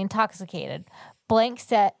extremely intoxicated. Blank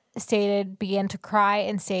stated began to cry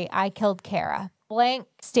and say, "I killed Kara." Blank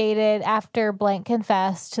stated after Blank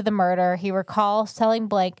confessed to the murder, he recalls telling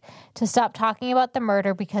Blank to stop talking about the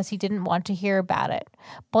murder because he didn't want to hear about it.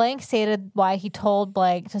 Blank stated why he told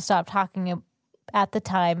Blank to stop talking at the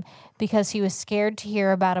time because he was scared to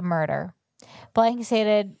hear about a murder. Blank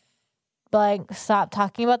stated Blank stopped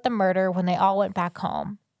talking about the murder when they all went back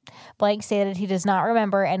home. Blank stated he does not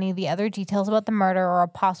remember any of the other details about the murder or a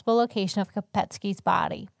possible location of Kopetsky's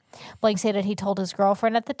body. Blank stated he told his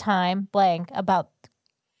girlfriend at the time, Blank, about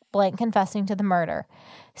Blank confessing to the murder.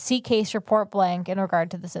 See case report Blank in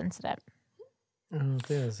regard to this incident.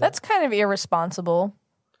 That's kind of irresponsible.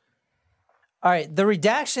 All right, the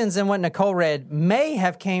redactions in what Nicole read may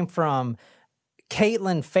have came from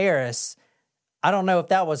Caitlin Ferris. I don't know if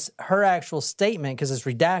that was her actual statement because it's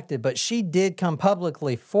redacted, but she did come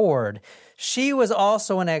publicly forward. She was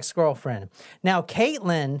also an ex-girlfriend. Now,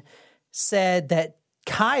 Caitlin said that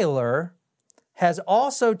Kylr has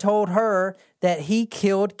also told her that he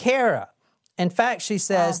killed Kara. In fact, she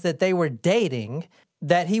says that they were dating,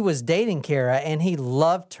 that he was dating Kara and he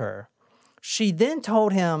loved her. She then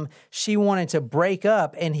told him she wanted to break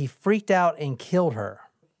up and he freaked out and killed her.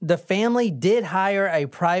 The family did hire a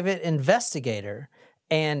private investigator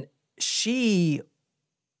and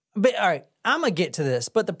but all right, I'm going to get to this,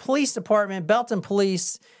 but the police department, Belton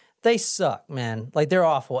Police, they suck, man. Like, they're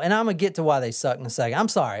awful. And I'm going to get to why they suck in a second. I'm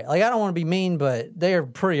sorry. Like, I don't want to be mean, but they're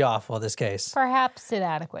pretty awful in this case. Perhaps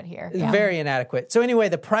inadequate here. Yeah. Very inadequate. So anyway,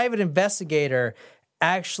 the private investigator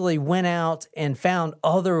actually went out and found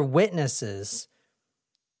other witnesses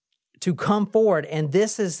to come forward. And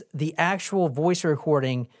this is the actual voice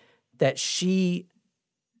recording that she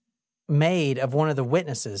made of one of the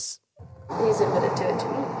witnesses. He's admitted to it to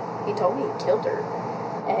me. He told me he killed her.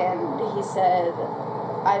 And he said,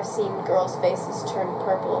 I've seen girls' faces turn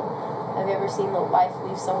purple. Have you ever seen the life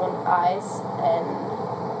leave someone's eyes? And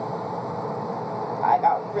I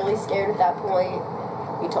got really scared at that point.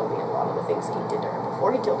 He told me a lot of the things that he did to her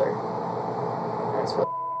before he killed her. That's what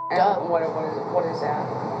up. What is that?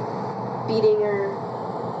 Beating her,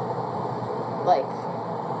 like,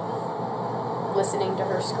 listening to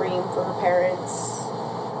her scream for her parents,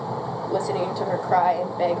 listening to her cry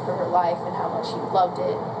and beg for her life and how much he loved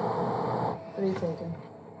it. What are you thinking?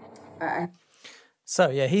 So,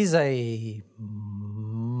 yeah, he's a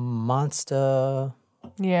monster.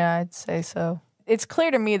 Yeah, I'd say so. It's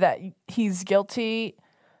clear to me that he's guilty,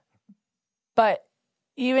 but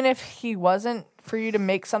even if he wasn't, for you to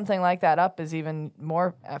make something like that up is even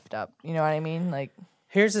more effed up. You know what I mean? Like,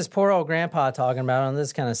 here's this poor old grandpa talking about it, and this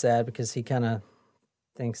is kind of sad because he kind of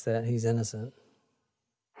thinks that he's innocent.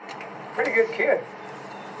 Pretty good kid.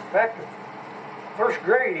 Back to first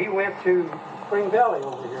grade, he went to Spring Valley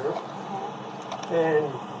over here,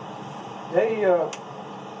 and they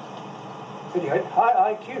he had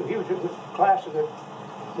high IQ. He was in the class that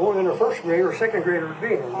more than a first grader or second grader would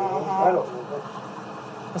be in. I don't know.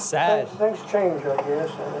 That's sad. Things change, I guess.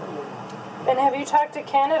 And have you talked to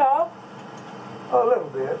Ken at all? A little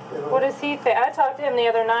bit. What does he think? I talked to him the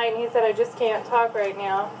other night, and he said, I just can't talk right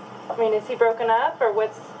now. I mean, is he broken up, or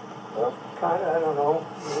what's... Well, kind of, I don't know.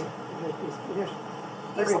 He just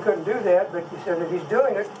maybe he couldn't do that, but he said if he's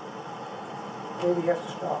doing it, maybe he has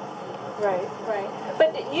to stop. Right, right.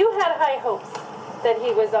 But you had high hopes that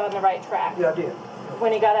he was on the right track. Yeah, I did.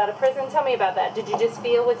 When he got out of prison, tell me about that. Did you just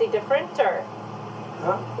feel, was he different, or...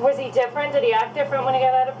 Huh? Was he different? Did he act different when he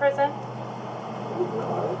got out of prison?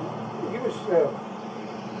 He was,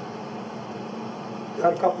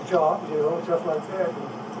 got a couple jobs, stuff like that.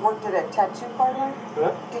 Worked at a tattoo parlor?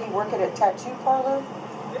 Huh? Did he work at a tattoo parlor?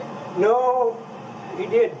 No, he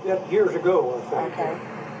did that years ago, I think. Okay.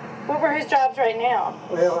 What were his jobs right now?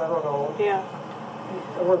 Well, I don't know. Yeah.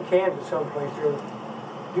 I worked in Kansas someplace. They were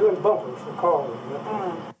doing bumpers for cars.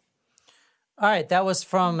 All right, that was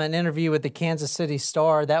from an interview with the Kansas City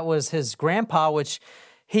Star. That was his grandpa, which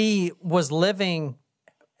he was living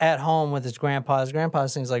at home with his grandpa. His grandpa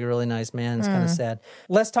seems like a really nice man. It's kind of sad.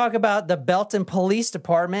 Let's talk about the Belton Police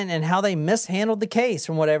Department and how they mishandled the case,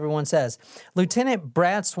 from what everyone says. Lieutenant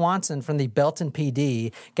Brad Swanson from the Belton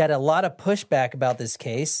PD got a lot of pushback about this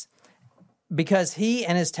case because he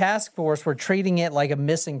and his task force were treating it like a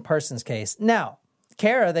missing persons case. Now,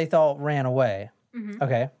 Kara, they thought, ran away.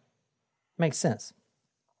 Okay. Makes sense.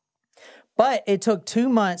 But it took 2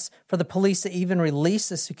 months for the police to even release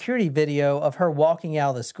the security video of her walking out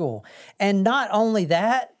of the school. And not only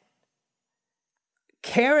that,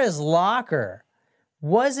 Kara's locker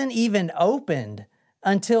wasn't even opened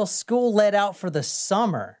until school let out for the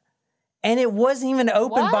summer. And it wasn't even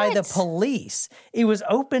opened by the police. It was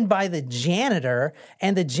opened by the janitor,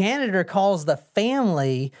 and the janitor calls the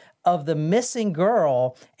family of the missing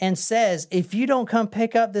girl and says, if you don't come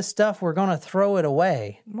pick up this stuff, we're going to throw it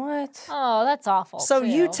away. What? Oh, that's awful. So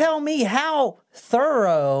you tell me how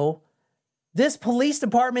thorough this police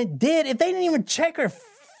department did if they didn't even check her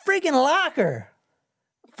freaking locker.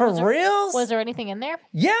 For reals? Was there anything in there?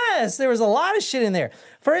 Yes, there was a lot of shit in there.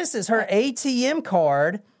 For instance, her ATM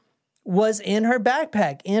card was in her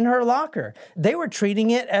backpack, in her locker. They were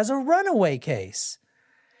treating it as a runaway case.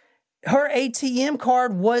 Her ATM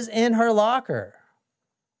card was in her locker.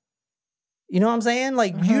 You know what I'm saying?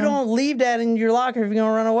 Like, you don't leave that in your locker if you're going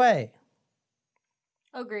to run away.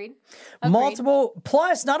 Agreed. Multiple,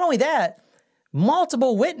 plus, not only that,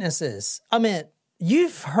 multiple witnesses. I mean,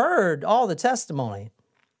 you've heard all the testimony.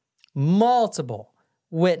 Multiple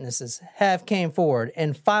witnesses have came forward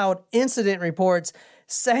and filed incident reports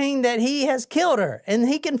saying that he has killed her, and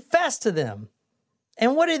he confessed to them.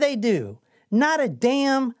 And what did they do? Not a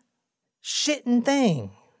damn shitting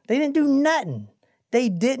thing. They didn't do nothing. They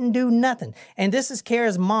didn't do nothing. And this is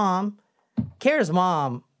Kara's mom. Kara's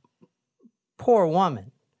mom, poor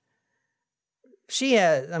woman. She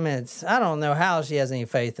has, I mean, I don't know how she has any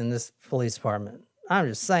faith in this police department. I'm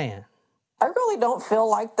just saying. I really don't feel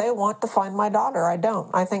like they want to find my daughter. I don't.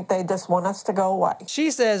 I think they just want us to go away. She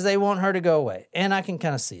says they want her to go away, and I can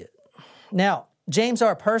kind of see it. Now, James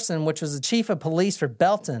R. Person, which was the chief of police for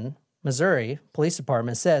Belton, Missouri Police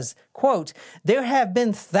Department, says, quote, there have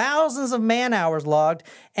been thousands of man-hours logged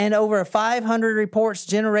and over 500 reports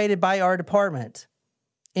generated by our department,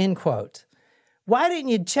 end quote. Why didn't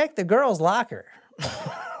you check the girl's locker?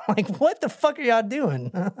 Like, what the fuck are y'all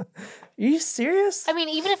doing? Are you serious? I mean,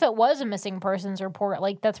 even if it was a missing persons report,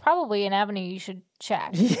 like, that's probably an avenue you should check.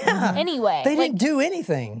 Yeah. Anyway. They didn't do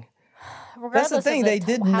anything. That's the thing. They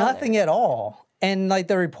did nothing at all. And, like,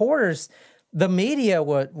 the reporters, the media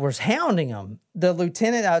was hounding them. The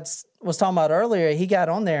lieutenant I was talking about earlier, he got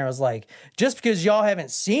on there and was like, just because y'all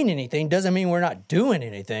haven't seen anything doesn't mean we're not doing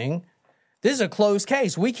anything. This is a closed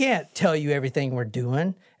case. We can't tell you everything we're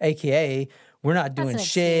doing, a.k.a. we're not doing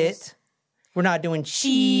shit. We're not doing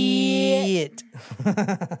shit. All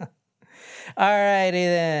righty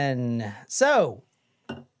then. So,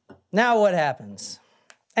 now what happens?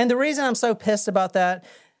 And the reason I'm so pissed about that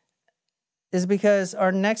is because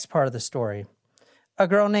our next part of the story, a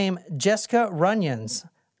girl named Jessica Runions,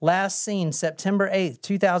 last seen September 8th,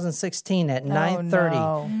 2016 at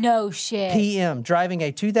 9:30 No shit. p.m. driving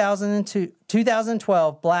a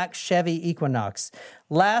 2012 black Chevy Equinox.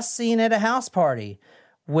 Last seen at a house party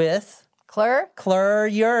with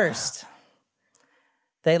Kylr Yust.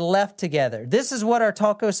 They left together. This is what our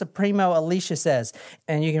Taco Supremo Alicia says,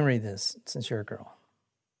 and you can read this since you're a girl.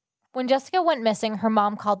 When Jessica went missing, her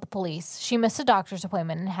mom called the police. She missed a doctor's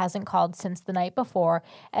appointment and hasn't called since the night before,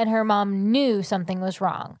 and her mom knew something was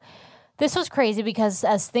wrong. This was crazy because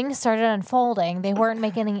as things started unfolding, they weren't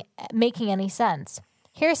making any sense.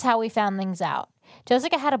 Here's how we found things out.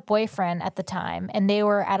 Jessica had a boyfriend at the time, and they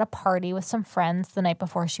were at a party with some friends the night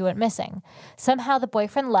before she went missing. Somehow the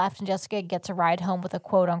boyfriend left, and Jessica gets a ride home with a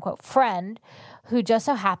quote-unquote friend who just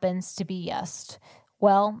so happens to be Yust.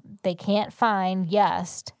 Well, they can't find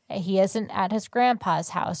Yust. He isn't at his grandpa's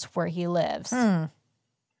house where he lives.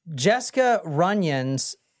 Jessica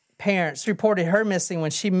Runions' parents reported her missing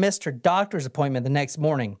when she missed her doctor's appointment the next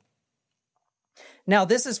morning. Now,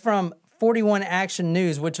 this is from 41 Action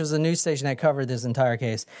News, which was a news station that covered this entire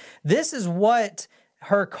case. This is what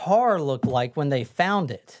her car looked like when they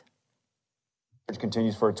found it. Search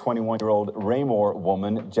continues for a 21-year-old Raymore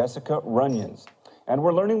woman, Jessica Runions. And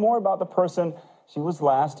we're learning more about the person she was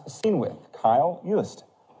last seen with, Kylr Yust.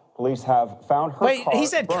 Police have found her Wait, car he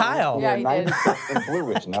said burned Kyle. near Yeah, he did. 96th and Blue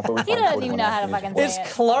Ridge. Now, He doesn't even know how to fucking say It's it.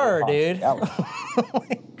 Kylr, dude.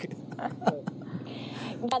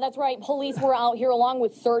 Yeah, that's right. Police were out here along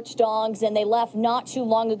with search dogs, and they left not too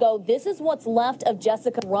long ago. This is what's left of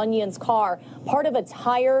Jessica Runions' car. Part of a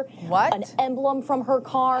tire, an emblem from her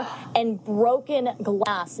car, and broken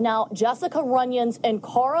glass. Now, Jessica Runions and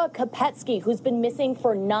Kopetsky, who's been missing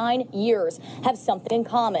for 9 years, have something in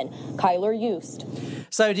common. Kylr Yust.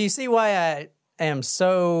 So do you see why I am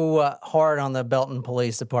so hard on the Belton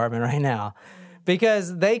Police Department right now?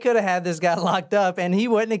 Because they could have had this guy locked up and he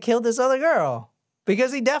wouldn't have killed this other girl.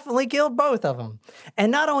 Because he definitely killed both of them.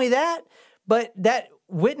 And not only that, but that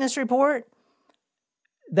witness report,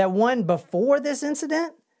 that one before this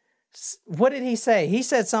incident, what did he say? He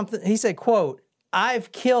said something, he said, quote,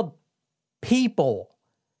 "I've killed people."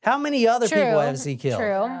 How many other people has he killed?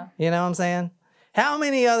 True. You know what I'm saying? How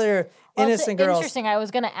many other innocent girls? Interesting. I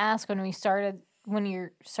was going to ask when you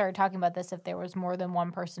started talking about this if there was more than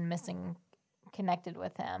one person missing connected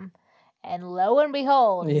with him. And lo and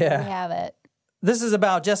behold, we have it. This is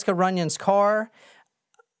about Jessica Runions' car.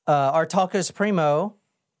 Our Taco Supremo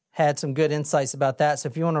had some good insights about that. So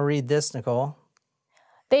if you want to read this, Nicole.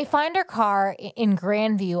 They find her car in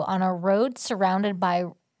Grandview on a road surrounded by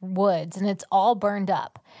woods, and it's all burned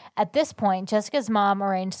up. At this point, Jessica's mom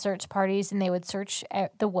arranged search parties, and they would search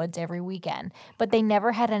the woods every weekend, but they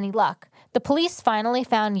never had any luck. The police finally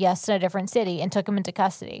found Yust in a different city and took him into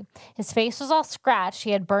custody. His face was all scratched,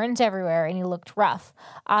 he had burns everywhere, and he looked rough.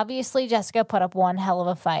 Obviously, Jessica put up one hell of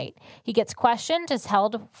a fight. He gets questioned, is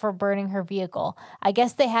held for burning her vehicle. I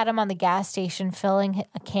guess they had him on the gas station filling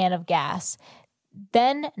a can of gas.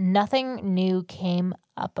 Then nothing new came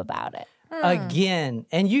up about it. Again.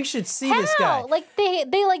 And you should see this guy. Like they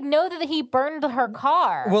know that he burned her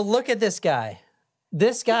car. Well, look at this guy.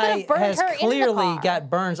 This guy has clearly got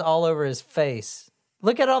burns all over his face.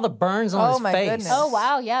 Look at all the burns on his face. Goodness. Oh,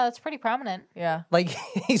 wow. Yeah, that's pretty prominent. Yeah. Like,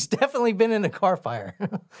 he's definitely been in a car fire.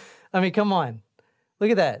 I mean, come on.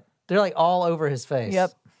 Look at that. They're like all over his face.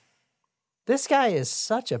 Yep. This guy is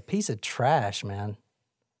such a piece of trash, man.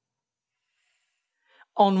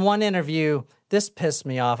 On one interview, this pissed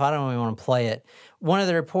me off. I don't even want to play it. One of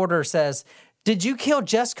the reporters says, "Did you kill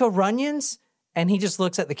Jessica Runions?" And he just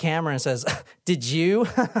looks at the camera and says, "Did you?"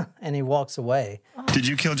 And he walks away. Did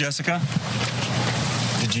you kill Jessica?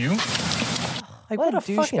 Did you? Like, what a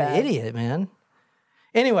fucking idiot, man.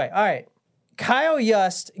 Anyway, all right. Kylr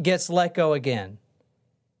Yust gets let go again.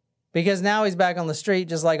 Because now he's back on the street,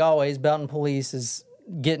 just like always. Belton Police is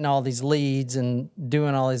getting all these leads and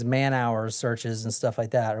doing all these man-hour searches and stuff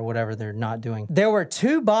like that, or whatever they're not doing. There were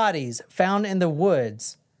 2 bodies found in the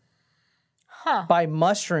woods by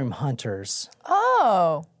mushroom hunters.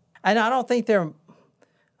 Oh. And I don't think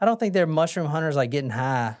they're mushroom hunters like getting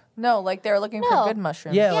high. No, like they're looking for good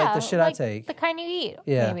mushrooms. Yeah, like the shit I take. The kind you eat,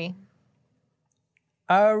 maybe.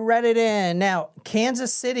 I read it in. Now,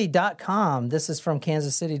 KansasCity.com. This is from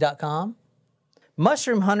KansasCity.com.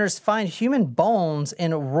 Mushroom hunters find human bones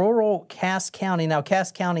in rural Cass County. Now,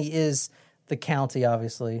 Cass County is the county,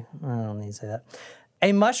 obviously. I don't need to say that.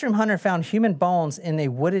 A mushroom hunter found human bones in a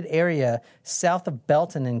wooded area south of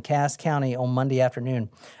Belton in Cass County on Monday afternoon.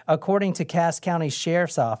 According to Cass County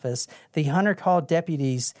Sheriff's Office, the hunter called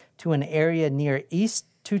deputies to an area near East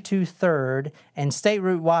 223rd and State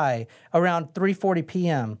Route Y around 3:40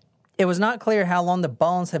 p.m. It was not clear how long the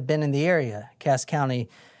bones have been in the area, Cass County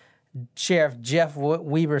Sheriff Jeff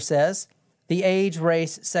Weber says. The age,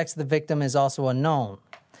 race, sex of the victim is also unknown.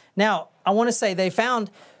 Now, I want to say they found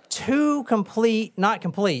they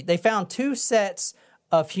found 2 sets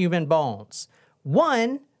of human bones.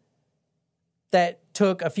 One that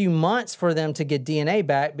took a few months for them to get DNA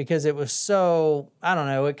back because it was so, I don't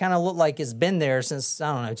know, it kind of looked like it's been there since,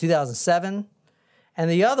 2007. And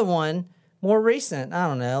the other one, more recent, I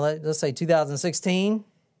don't know, let's say 2016.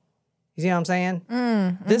 You see what I'm saying?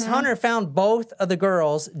 This hunter found both of the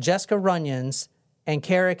girls, Jessica Runions and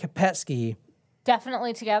Kylr Kopetsky,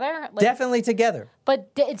 Definitely together? Definitely together. But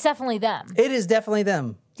it's definitely them. It is definitely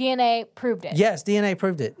them. DNA proved it. Yes, DNA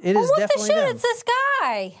proved it. It is definitely them. What the shit? It's this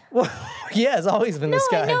guy. Well, yeah, it's always been this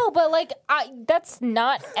guy. I know, but like, that's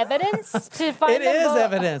not evidence to find It is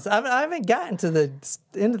evidence. I haven't gotten to the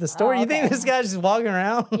end of the story. You think this guy's just walking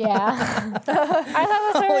around? Yeah. I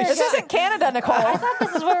thought that's where This isn't Canada, Nicole. I thought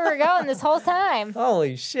this is where we were going this whole time.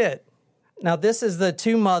 Holy shit. Now, this is the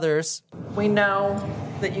two mothers. We know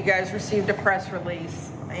that you guys received a press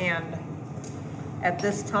release, and at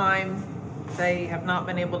this time, they have not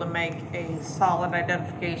been able to make a solid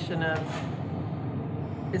identification of.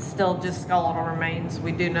 It's still just skeletal remains.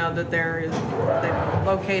 We do know that they've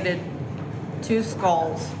located 2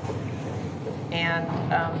 skulls, and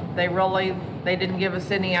they didn't give us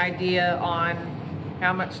any idea on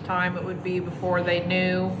how much time it would be before they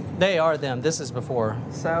knew. They are them. This is before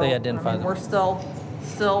they identified them. We're still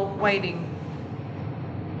waiting,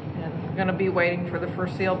 and we're going to be waiting for the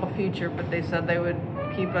foreseeable future, but they said they would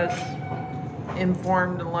keep us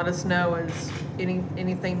informed and let us know as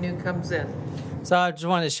anything new comes in. So I just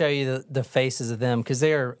wanted to show you the faces of them because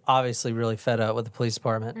they are obviously really fed up with the police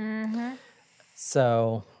department. Mm-hmm.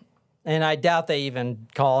 So, and I doubt they even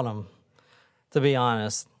called them, to be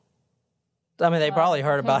honest. I mean, they probably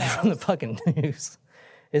heard about it from the fucking news.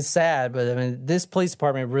 It's sad, but I mean, this police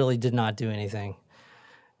department really did not do anything.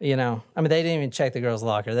 You know, I mean, they didn't even check the girl's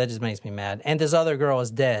locker. That just makes me mad. And this other girl is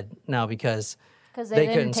dead now because they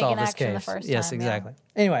couldn't solve this case. The first yes, time, exactly.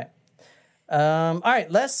 Yeah. Anyway. All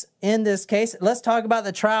right, let's end this case. Let's talk about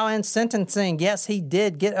the trial and sentencing. Yes, he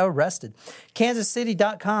did get arrested.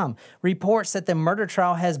 KansasCity.com reports that the murder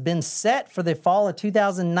trial has been set for the fall of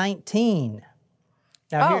 2019.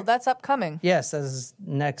 Now, that's upcoming. Yes, that is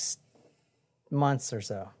next months or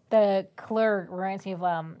so. The Kylr reminds me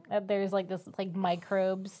of there's like this like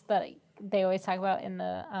microbes that they always talk about in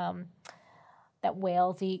the that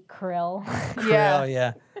whales eat krill. Krill,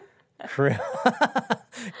 yeah. Krill.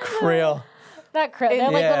 Krill. Not krill.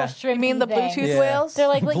 They're like little shrimp. You mean the Bluetooth whales? They're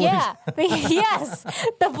like yes,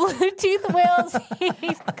 the Bluetooth whales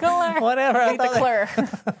eat Kylr. Whatever. Eat the Kylr.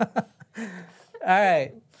 All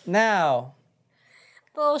right, now.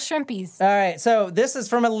 The little shrimpies. All right, so this is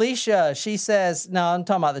from Alicia. She says, no, I'm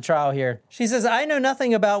talking about the trial here. She says, I know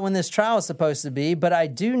nothing about when this trial is supposed to be, but I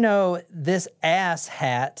do know this ass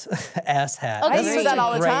hat. Ass hat. I use that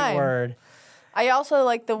all the time. Great word. I also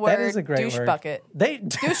like the word that is a great douche word. bucket. Douche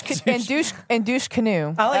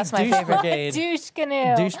canoe. I like That's my douche favorite. brigade. Douche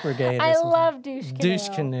canoe. Douche brigade. I love douche canoe. Douche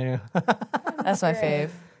canoe. That's my fave.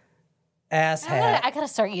 Ass hat. I gotta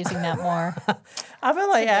start using that more. I feel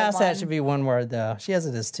like ass hat should be one word though. She has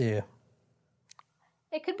it as 2.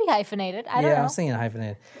 It could be hyphenated. I don't know. Yeah, I'm thinking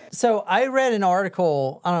hyphenated. So I read an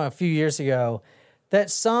article, I don't know, a few years ago, that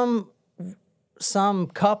some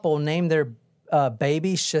couple named their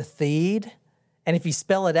baby Shathid, and if you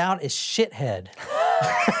spell it out, it's shithead.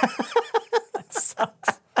 That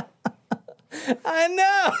sucks. I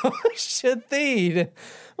know. Shathid.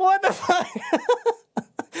 What the fuck?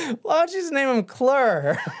 Why don't you just name him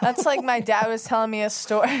Kylr? That's like my dad was telling me a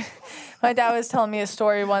story. My dad was telling me a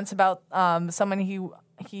story once about someone he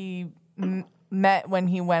met when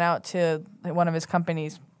he went out to one of his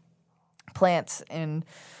company's plants in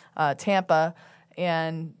Tampa,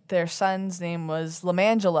 and their son's name was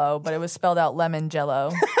Lemangelo, but it was spelled out Lemon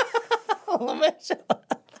Jello. Lemangelo.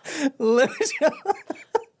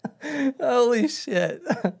 Holy shit.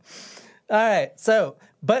 All right, so,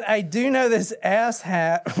 but I do know this ass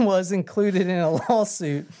hat was included in a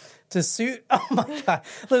lawsuit to sue. Oh my God.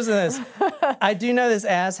 Listen to this. I do know this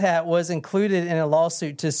ass hat was included in a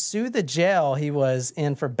lawsuit to sue the jail he was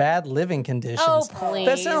in for bad living conditions. Oh, please.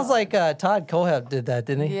 That sounds like Todd Kohlhepp did that,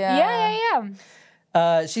 didn't he? Yeah.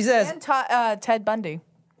 She says. And Ted Bundy.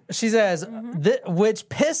 She says, which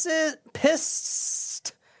pissed,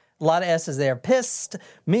 a lot of S's there, pissed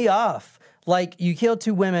me off. Like, you killed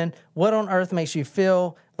 2 women. What on earth makes you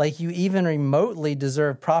feel like you even remotely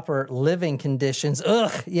deserve proper living conditions?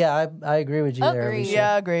 Ugh. Yeah, I agree with you there, Alicia.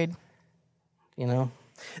 Yeah, agreed. You know?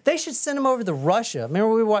 They should send them over to Russia.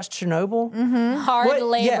 Remember we watched Chernobyl? Mm-hmm. Hard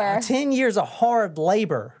labor. Yeah, 10 years of hard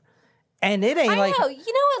labor. And it ain't like... I know. You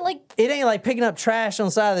know what? Like... It ain't like picking up trash on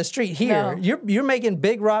the side of the street here. No. You're making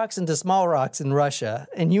big rocks into small rocks in Russia.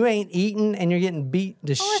 And you ain't eating and you're getting beat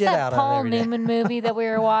the shit out of it every day. Paul Newman movie that we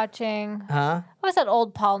were watching? Huh? What was that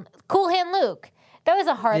old Paul... Cool Hand Luke. That was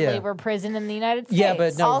a hard labor prison in the United States. Yeah,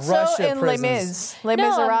 but no, also Russia in prisons. Les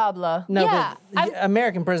Miserables. No, but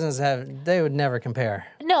American prisons they would never compare.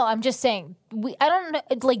 No, I'm just saying. I don't know.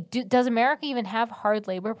 Like, does America even have hard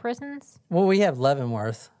labor prisons? Well, we have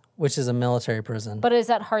Leavenworth, which is a military prison. But is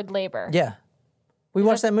that hard labor? Yeah. We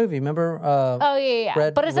watched that movie, remember? Oh,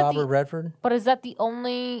 yeah. But is Robert Redford? But is that the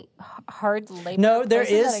only hard labor No, there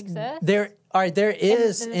prison is. that exists? There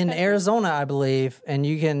is in Arizona, I believe, and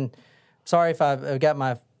you can. Sorry if I've got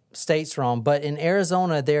my states wrong, but in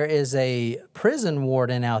Arizona there is a prison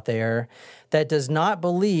warden out there that does not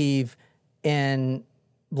believe in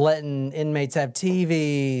letting inmates have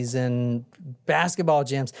TVs and basketball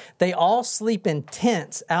gyms. They all sleep in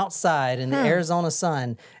tents outside in the Arizona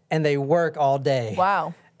sun, and they work all day.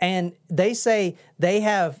 Wow. And they say they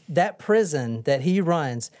have that prison that he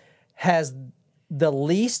runs has the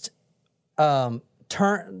least turnover.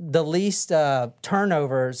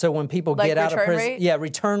 So when people get out of prison,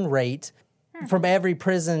 return rate from every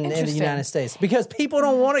prison in the United States, because people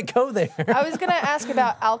don't want to go there. I was going to ask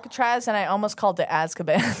about Alcatraz, and I almost called it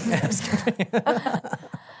Azkaban.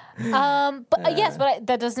 But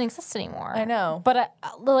that doesn't exist anymore. I know, but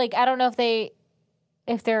I don't know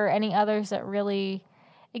if there are any others that really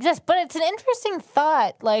exist. But it's an interesting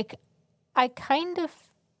thought. Like, I kind of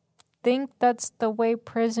think that's the way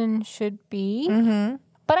prison should be. Mm-hmm.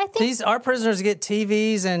 But I think our prisoners get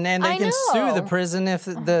TVs and they can sue the prison if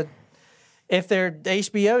their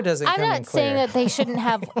HBO doesn't come in clear. I'm not saying that they shouldn't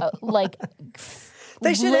have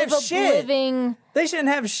they should have shit. They shouldn't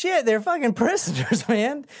have shit. They're fucking prisoners,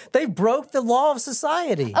 man. They broke the law of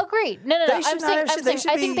society. Agreed. No. I'm saying I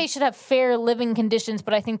think they should have fair living conditions,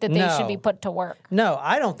 but I think that they should be put to work. No,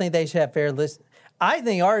 I don't think they should have fair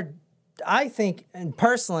I think, and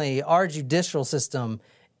personally, our judicial system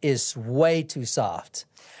is way too soft.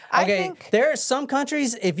 Okay, there are some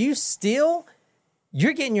countries, if you steal,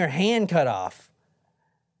 you're getting your hand cut off.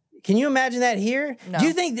 Can you imagine that here? No. Do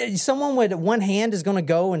you think that someone with one hand is going to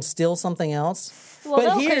go and steal something else?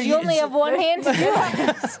 Well, because you only have one hand to do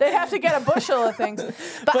it. They have to get a bushel of things.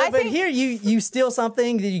 But here, you steal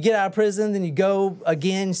something, then you get out of prison, then you go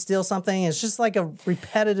again, steal something. It's just like a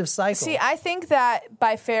repetitive cycle. See, I think that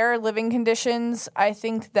by fair living conditions, I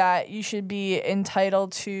think that you should be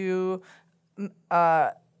entitled to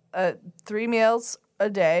 3 meals a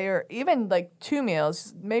day, or even like 2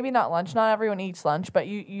 meals, maybe not lunch. Not everyone eats lunch, but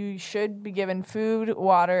you should be given food,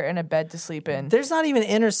 water, and a bed to sleep in. There's not even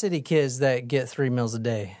inner city kids that get 3 meals a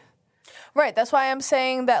day. Right. That's why I'm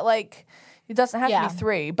saying that, like, it doesn't have to be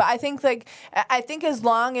 3. But I think as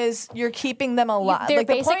long as you're keeping them alive, They're like,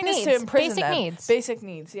 the basic point needs. is to imprison Basic them. needs. Basic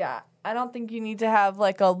needs. Yeah. I don't think you need to have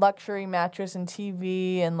like a luxury mattress and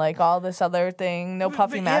TV and like all this other thing. No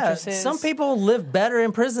puffy mattresses. Some people live better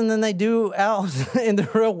in prison than they do out in the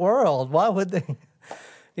real world. Why would they?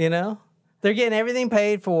 You know? They're getting everything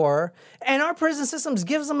paid for. And our prison systems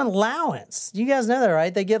gives them an allowance. You guys know that,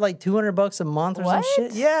 right? They get like $200 a month or some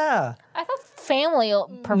shit. Yeah. I thought family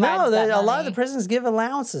provides that a lot of the prisons give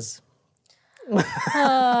allowances. All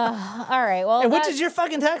right. Well, and which is your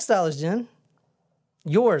fucking tax dollars, Jen?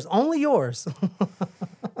 Yours, only yours.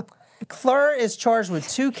 Kylr is charged with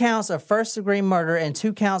 2 counts of first-degree murder and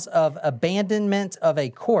 2 counts of abandonment of a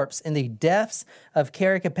corpse in the deaths of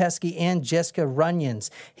Kylr Kopetsky and Jessica Runions.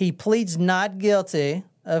 He pleads not guilty,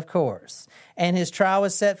 of course, and his trial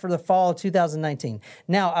is set for the fall of 2019.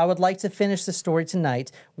 Now, I would like to finish the story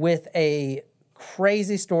tonight with a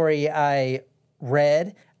crazy story I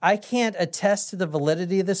read. I can't attest to the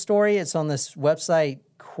validity of the story. It's on this website,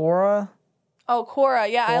 Quora. Oh, Quora.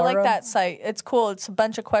 Yeah, I like that site. It's cool. It's a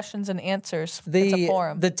bunch of questions and answers. It's a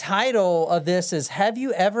forum. The title of this is, Have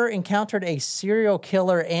You Ever Encountered a Serial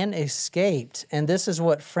Killer and Escaped? And this is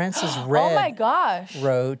what Frances Red oh my gosh.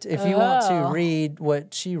 wrote. If you want to read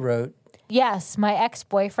what she wrote. Yes, my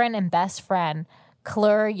ex-boyfriend and best friend,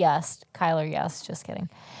 Kylr Yust, just kidding.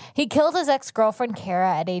 He killed his ex-girlfriend,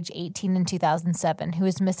 Kara, at age 18 in 2007, who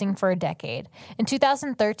was missing for a decade. In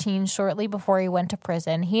 2013, shortly before he went to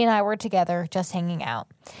prison, he and I were together just hanging out,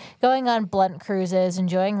 going on blunt cruises,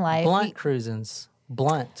 enjoying life. Blunt cruises.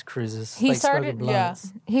 He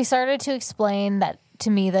started to explain that to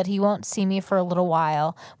me that he won't see me for a little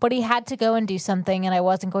while, but he had to go and do something, and I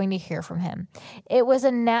wasn't going to hear from him. It was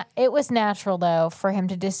natural, though, for him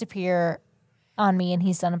to disappear on me, and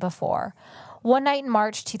he's done it before. One night in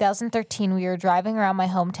March 2013, we were driving around my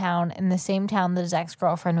hometown in the same town that his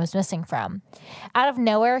ex-girlfriend was missing from. Out of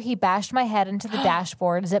nowhere, he bashed my head into the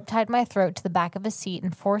dashboard, zip-tied my throat to the back of his seat,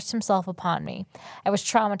 and forced himself upon me. I was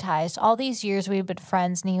traumatized. All these years we had been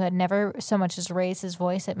friends, and he had never so much as raised his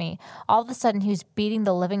voice at me. All of a sudden, he was beating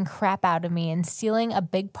the living crap out of me and stealing a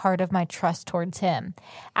big part of my trust towards him.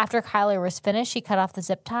 After Kylr was finished, he cut off the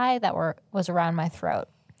zip tie that was around my throat.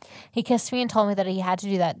 He kissed me and told me that he had to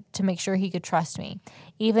do that to make sure he could trust me,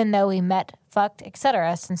 even though we met, fucked,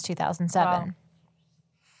 etc. since 2007. Wow.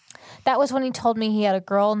 That was when he told me he had a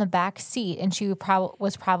girl in the back seat and she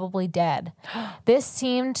was probably dead. This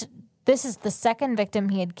is the second victim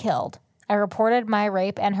he had killed. I reported my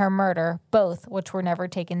rape and her murder, both which were never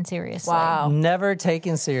taken seriously. Wow. Never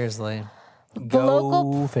taken seriously.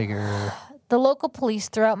 Go figure. The local police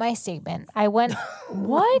threw out my statement. I went,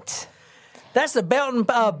 what? That's the Belton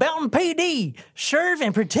PD. Serve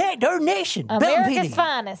and protect our nation. America's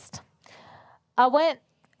finest. I went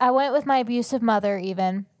with my abusive mother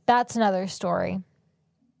even. That's another story.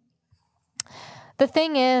 The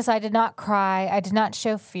thing is, I did not cry. I did not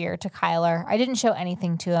show fear to Kylr. I didn't show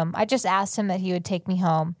anything to him. I just asked him that he would take me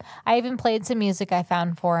home. I even played some music I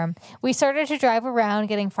found for him. We started to drive around,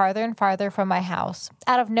 getting farther and farther from my house.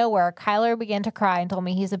 Out of nowhere, Kylr began to cry and told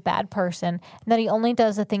me he's a bad person and that he only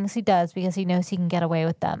does the things he does because he knows he can get away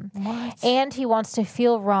with them. What? And he wants to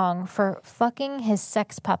feel wrong for fucking his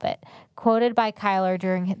sex puppet, quoted by Kylr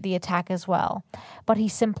during the attack as well. But he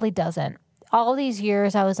simply doesn't. All these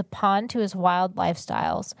years, I was a pawn to his wild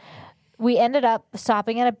lifestyles. We ended up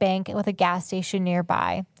stopping at a bank with a gas station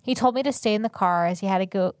nearby. He told me to stay in the car as he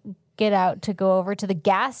had to get out to go over to the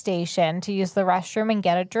gas station to use the restroom and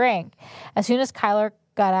get a drink. As soon as Kylr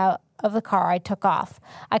got out of the car, I took off.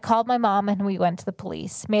 I called my mom and we went to the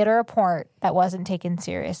police, made a report that wasn't taken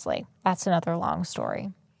seriously. That's another long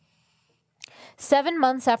story. 7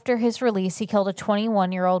 months after his release, he killed a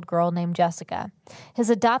 21-year-old girl named Jessica, his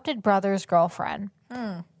adopted brother's girlfriend.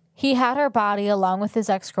 He had her body along with his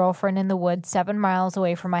ex-girlfriend in the woods 7 miles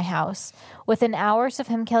away from my house. Within hours of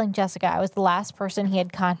him killing Jessica, I was the last person he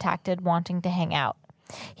had contacted wanting to hang out.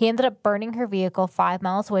 He ended up burning her vehicle 5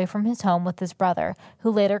 miles away from his home with his brother, who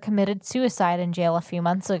later committed suicide in jail a few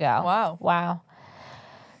months ago. Wow.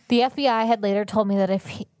 The FBI had later told me that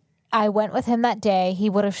if I went with him that day, he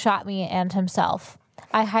would have shot me and himself.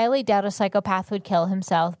 I highly doubt a psychopath would kill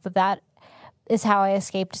himself, but that is how I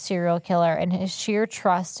escaped a serial killer and his sheer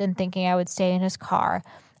trust in thinking I would stay in his car.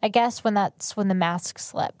 I guess that's when the mask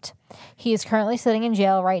slipped. He is currently sitting in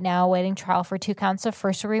jail right now awaiting trial for 2 counts of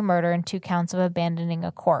first-degree murder and 2 counts of abandoning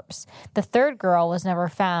a corpse. The third girl was never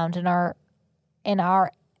found and are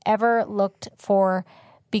ever looked for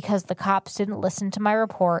because the cops didn't listen to my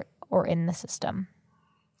report or in the system.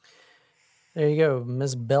 There you go,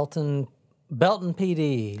 Ms. Belton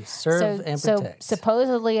PD. Serve and protect. So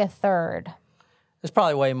supposedly a third. There's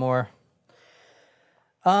probably way more.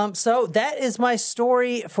 So that is my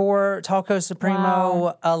story for Taco Supremo.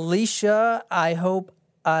 Wow. Alicia, I hope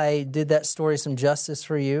I did that story some justice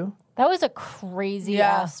for you. That was a crazy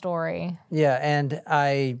ass story. Yeah, and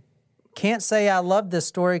I can't say I love this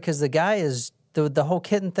story because the guy is, the whole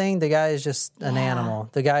kitten thing, the guy is just an animal.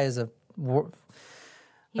 The guy is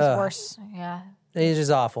He's worse. Yeah. He's just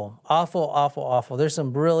awful. Awful. There's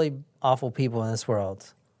some really awful people in this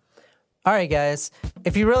world. All right, guys.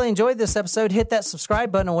 If you really enjoyed this episode, hit that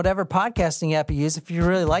subscribe button on whatever podcasting app you use. If you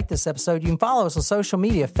really like this episode, you can follow us on social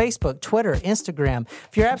media, Facebook, Twitter, Instagram.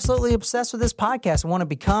 If you're absolutely obsessed with this podcast and want to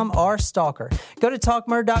become our stalker, go to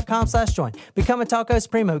talkmurder.com/join. Become a Taco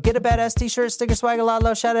Supremo. Get a badass t-shirt, sticker, swagger, lot of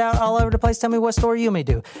love, shout it out all over the place. Tell me what story you may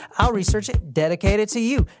do. I'll research it, dedicate it to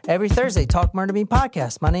you. Every Thursday, Talk Murder Me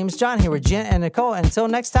podcast. My name is John here with Jen and Nicole. And until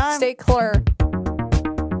next time, stay clear.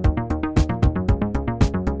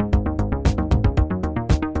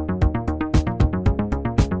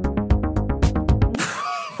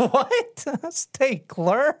 What? Stay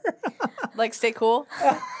Kylr? Like stay cool?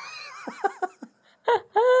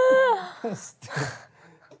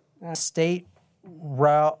 State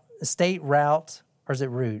route, or is it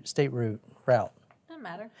route? State route. Doesn't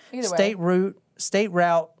matter. Either state way. route, state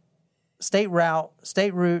route, state route,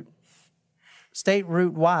 state route, state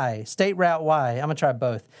route Y, state route Y. I'm gonna try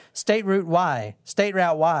both. State route Y, state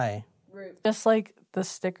route Y. Just like the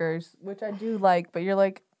stickers, which I do like, but you're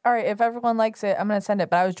like, all right, if everyone likes it, I'm going to send it.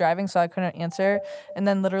 But I was driving, so I couldn't answer. And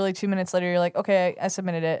then literally 2 minutes later, you're like, okay, I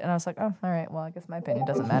submitted it. And I was like, oh, all right, well, I guess my opinion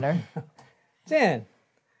doesn't matter. Jen,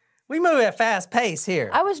 we move at a fast pace here.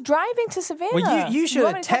 I was driving to Savannah. Well, you should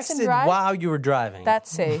have texted while you were driving. That's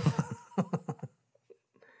safe.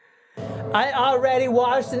 I already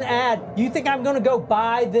watched an ad. You think I'm going to go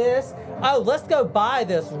buy this? Oh, let's go buy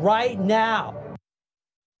this right now.